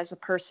expanded as a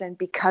person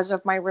because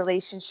of my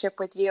relationship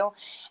with you.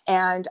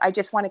 And I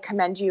just want to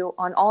commend you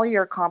on all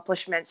your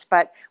accomplishments,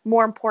 but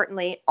more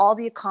importantly, all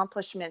the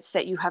accomplishments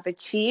that you have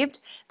achieved.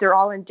 They're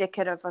all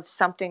indicative of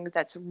something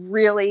that's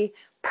really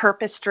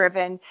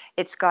purpose-driven.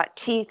 It's got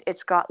teeth,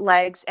 it's got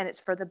legs, and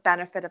it's for the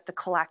benefit of the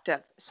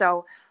collective.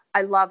 So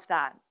I love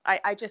that.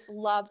 I just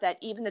love that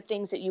even the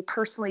things that you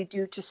personally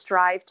do to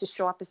strive to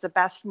show up as the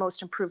best,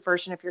 most improved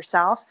version of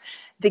yourself,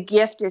 the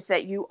gift is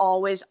that you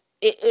always,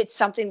 it's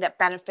something that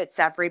benefits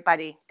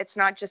everybody. It's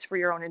not just for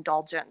your own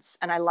indulgence.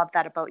 And I love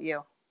that about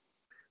you.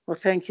 Well,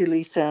 thank you,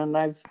 Lisa. And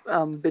I've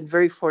been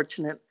very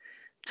fortunate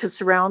to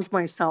surround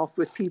myself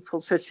with people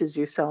such as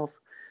yourself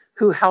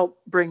who help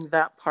bring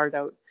that part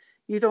out.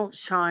 You don't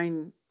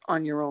shine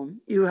on your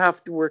own. You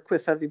have to work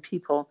with other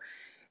people.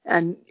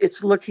 And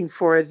it's looking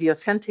for the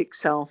authentic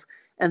self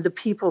and the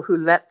people who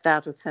let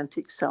that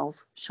authentic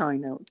self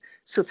shine out.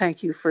 So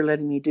thank you for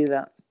letting me do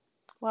that.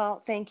 Well,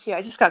 thank you.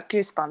 I just got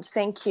goosebumps.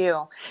 Thank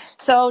you.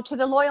 So to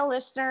the loyal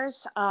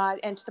listeners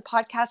and to the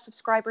podcast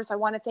subscribers, I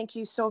want to thank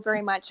you so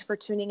very much for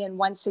tuning in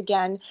once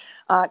again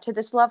to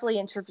this lovely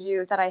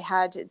interview that I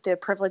had the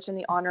privilege and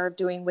the honor of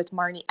doing with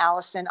Marnie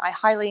Allison. I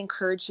highly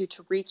encourage you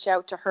to reach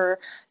out to her,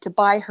 to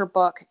buy her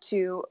book,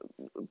 to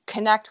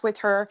connect with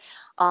her.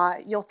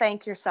 You'll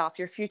thank yourself.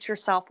 Your future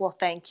self will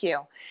thank you.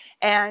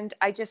 And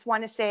I just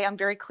want to say I'm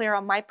very clear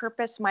on my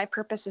purpose. My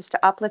purpose is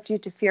to uplift you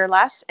to fear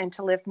less and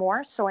to live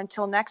more. So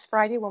until next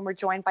Friday, when we're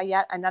joined by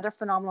yet another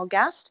phenomenal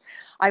guest,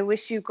 I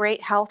wish you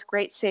great health,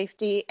 great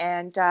safety,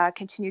 and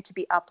continue to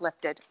be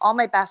uplifted. All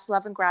my best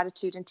love and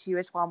gratitude, and to you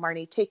as well,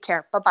 Marnie. Take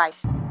care. Bye-bye.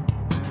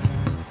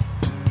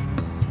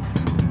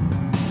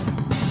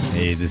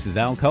 Hey, this is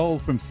Al Cole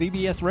from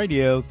CBS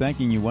Radio,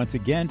 thanking you once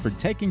again for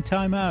taking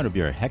time out of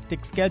your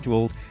hectic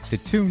schedules to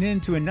tune in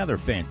to another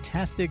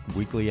fantastic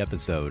weekly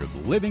episode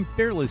of Living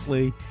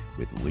Fearlessly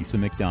with Lisa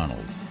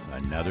McDonald.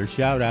 Another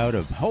shout out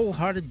of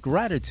wholehearted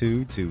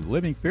gratitude to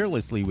Living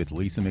Fearlessly with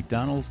Lisa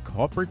McDonald's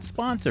corporate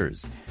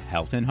sponsors,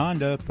 Halton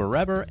Honda,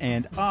 Forever,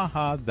 and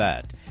Aha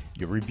That.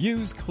 Your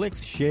reviews,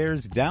 clicks,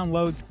 shares,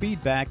 downloads,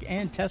 feedback,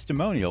 and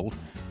testimonials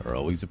are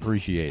always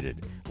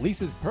appreciated.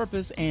 Lisa's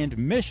purpose and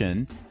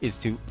mission is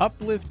to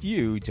uplift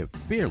you to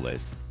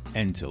fearless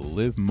and to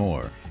live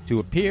more. To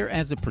appear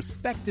as a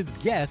prospective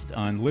guest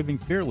on Living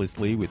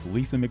Fearlessly with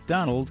Lisa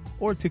McDonald,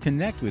 or to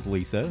connect with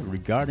Lisa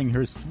regarding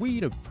her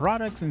suite of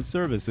products and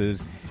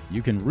services,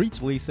 you can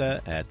reach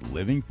Lisa at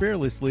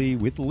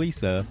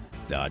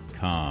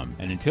livingfearlesslywithlisa.com.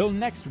 And until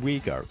next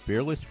week, our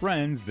fearless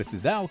friends, this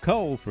is Al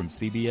Cole from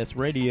CBS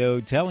Radio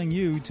telling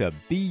you to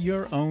be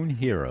your own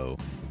hero,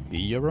 be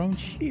your own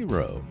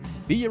shero,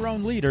 be your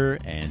own leader,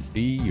 and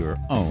be your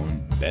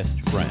own best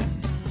friend.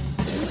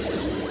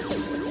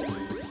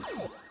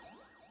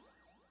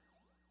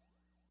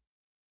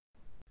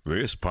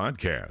 This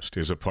podcast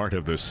is a part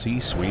of the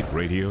C-Suite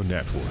Radio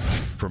Network.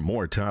 For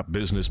more top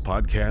business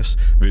podcasts,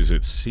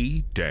 visit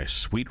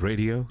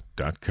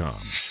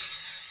c-suiteradio.com.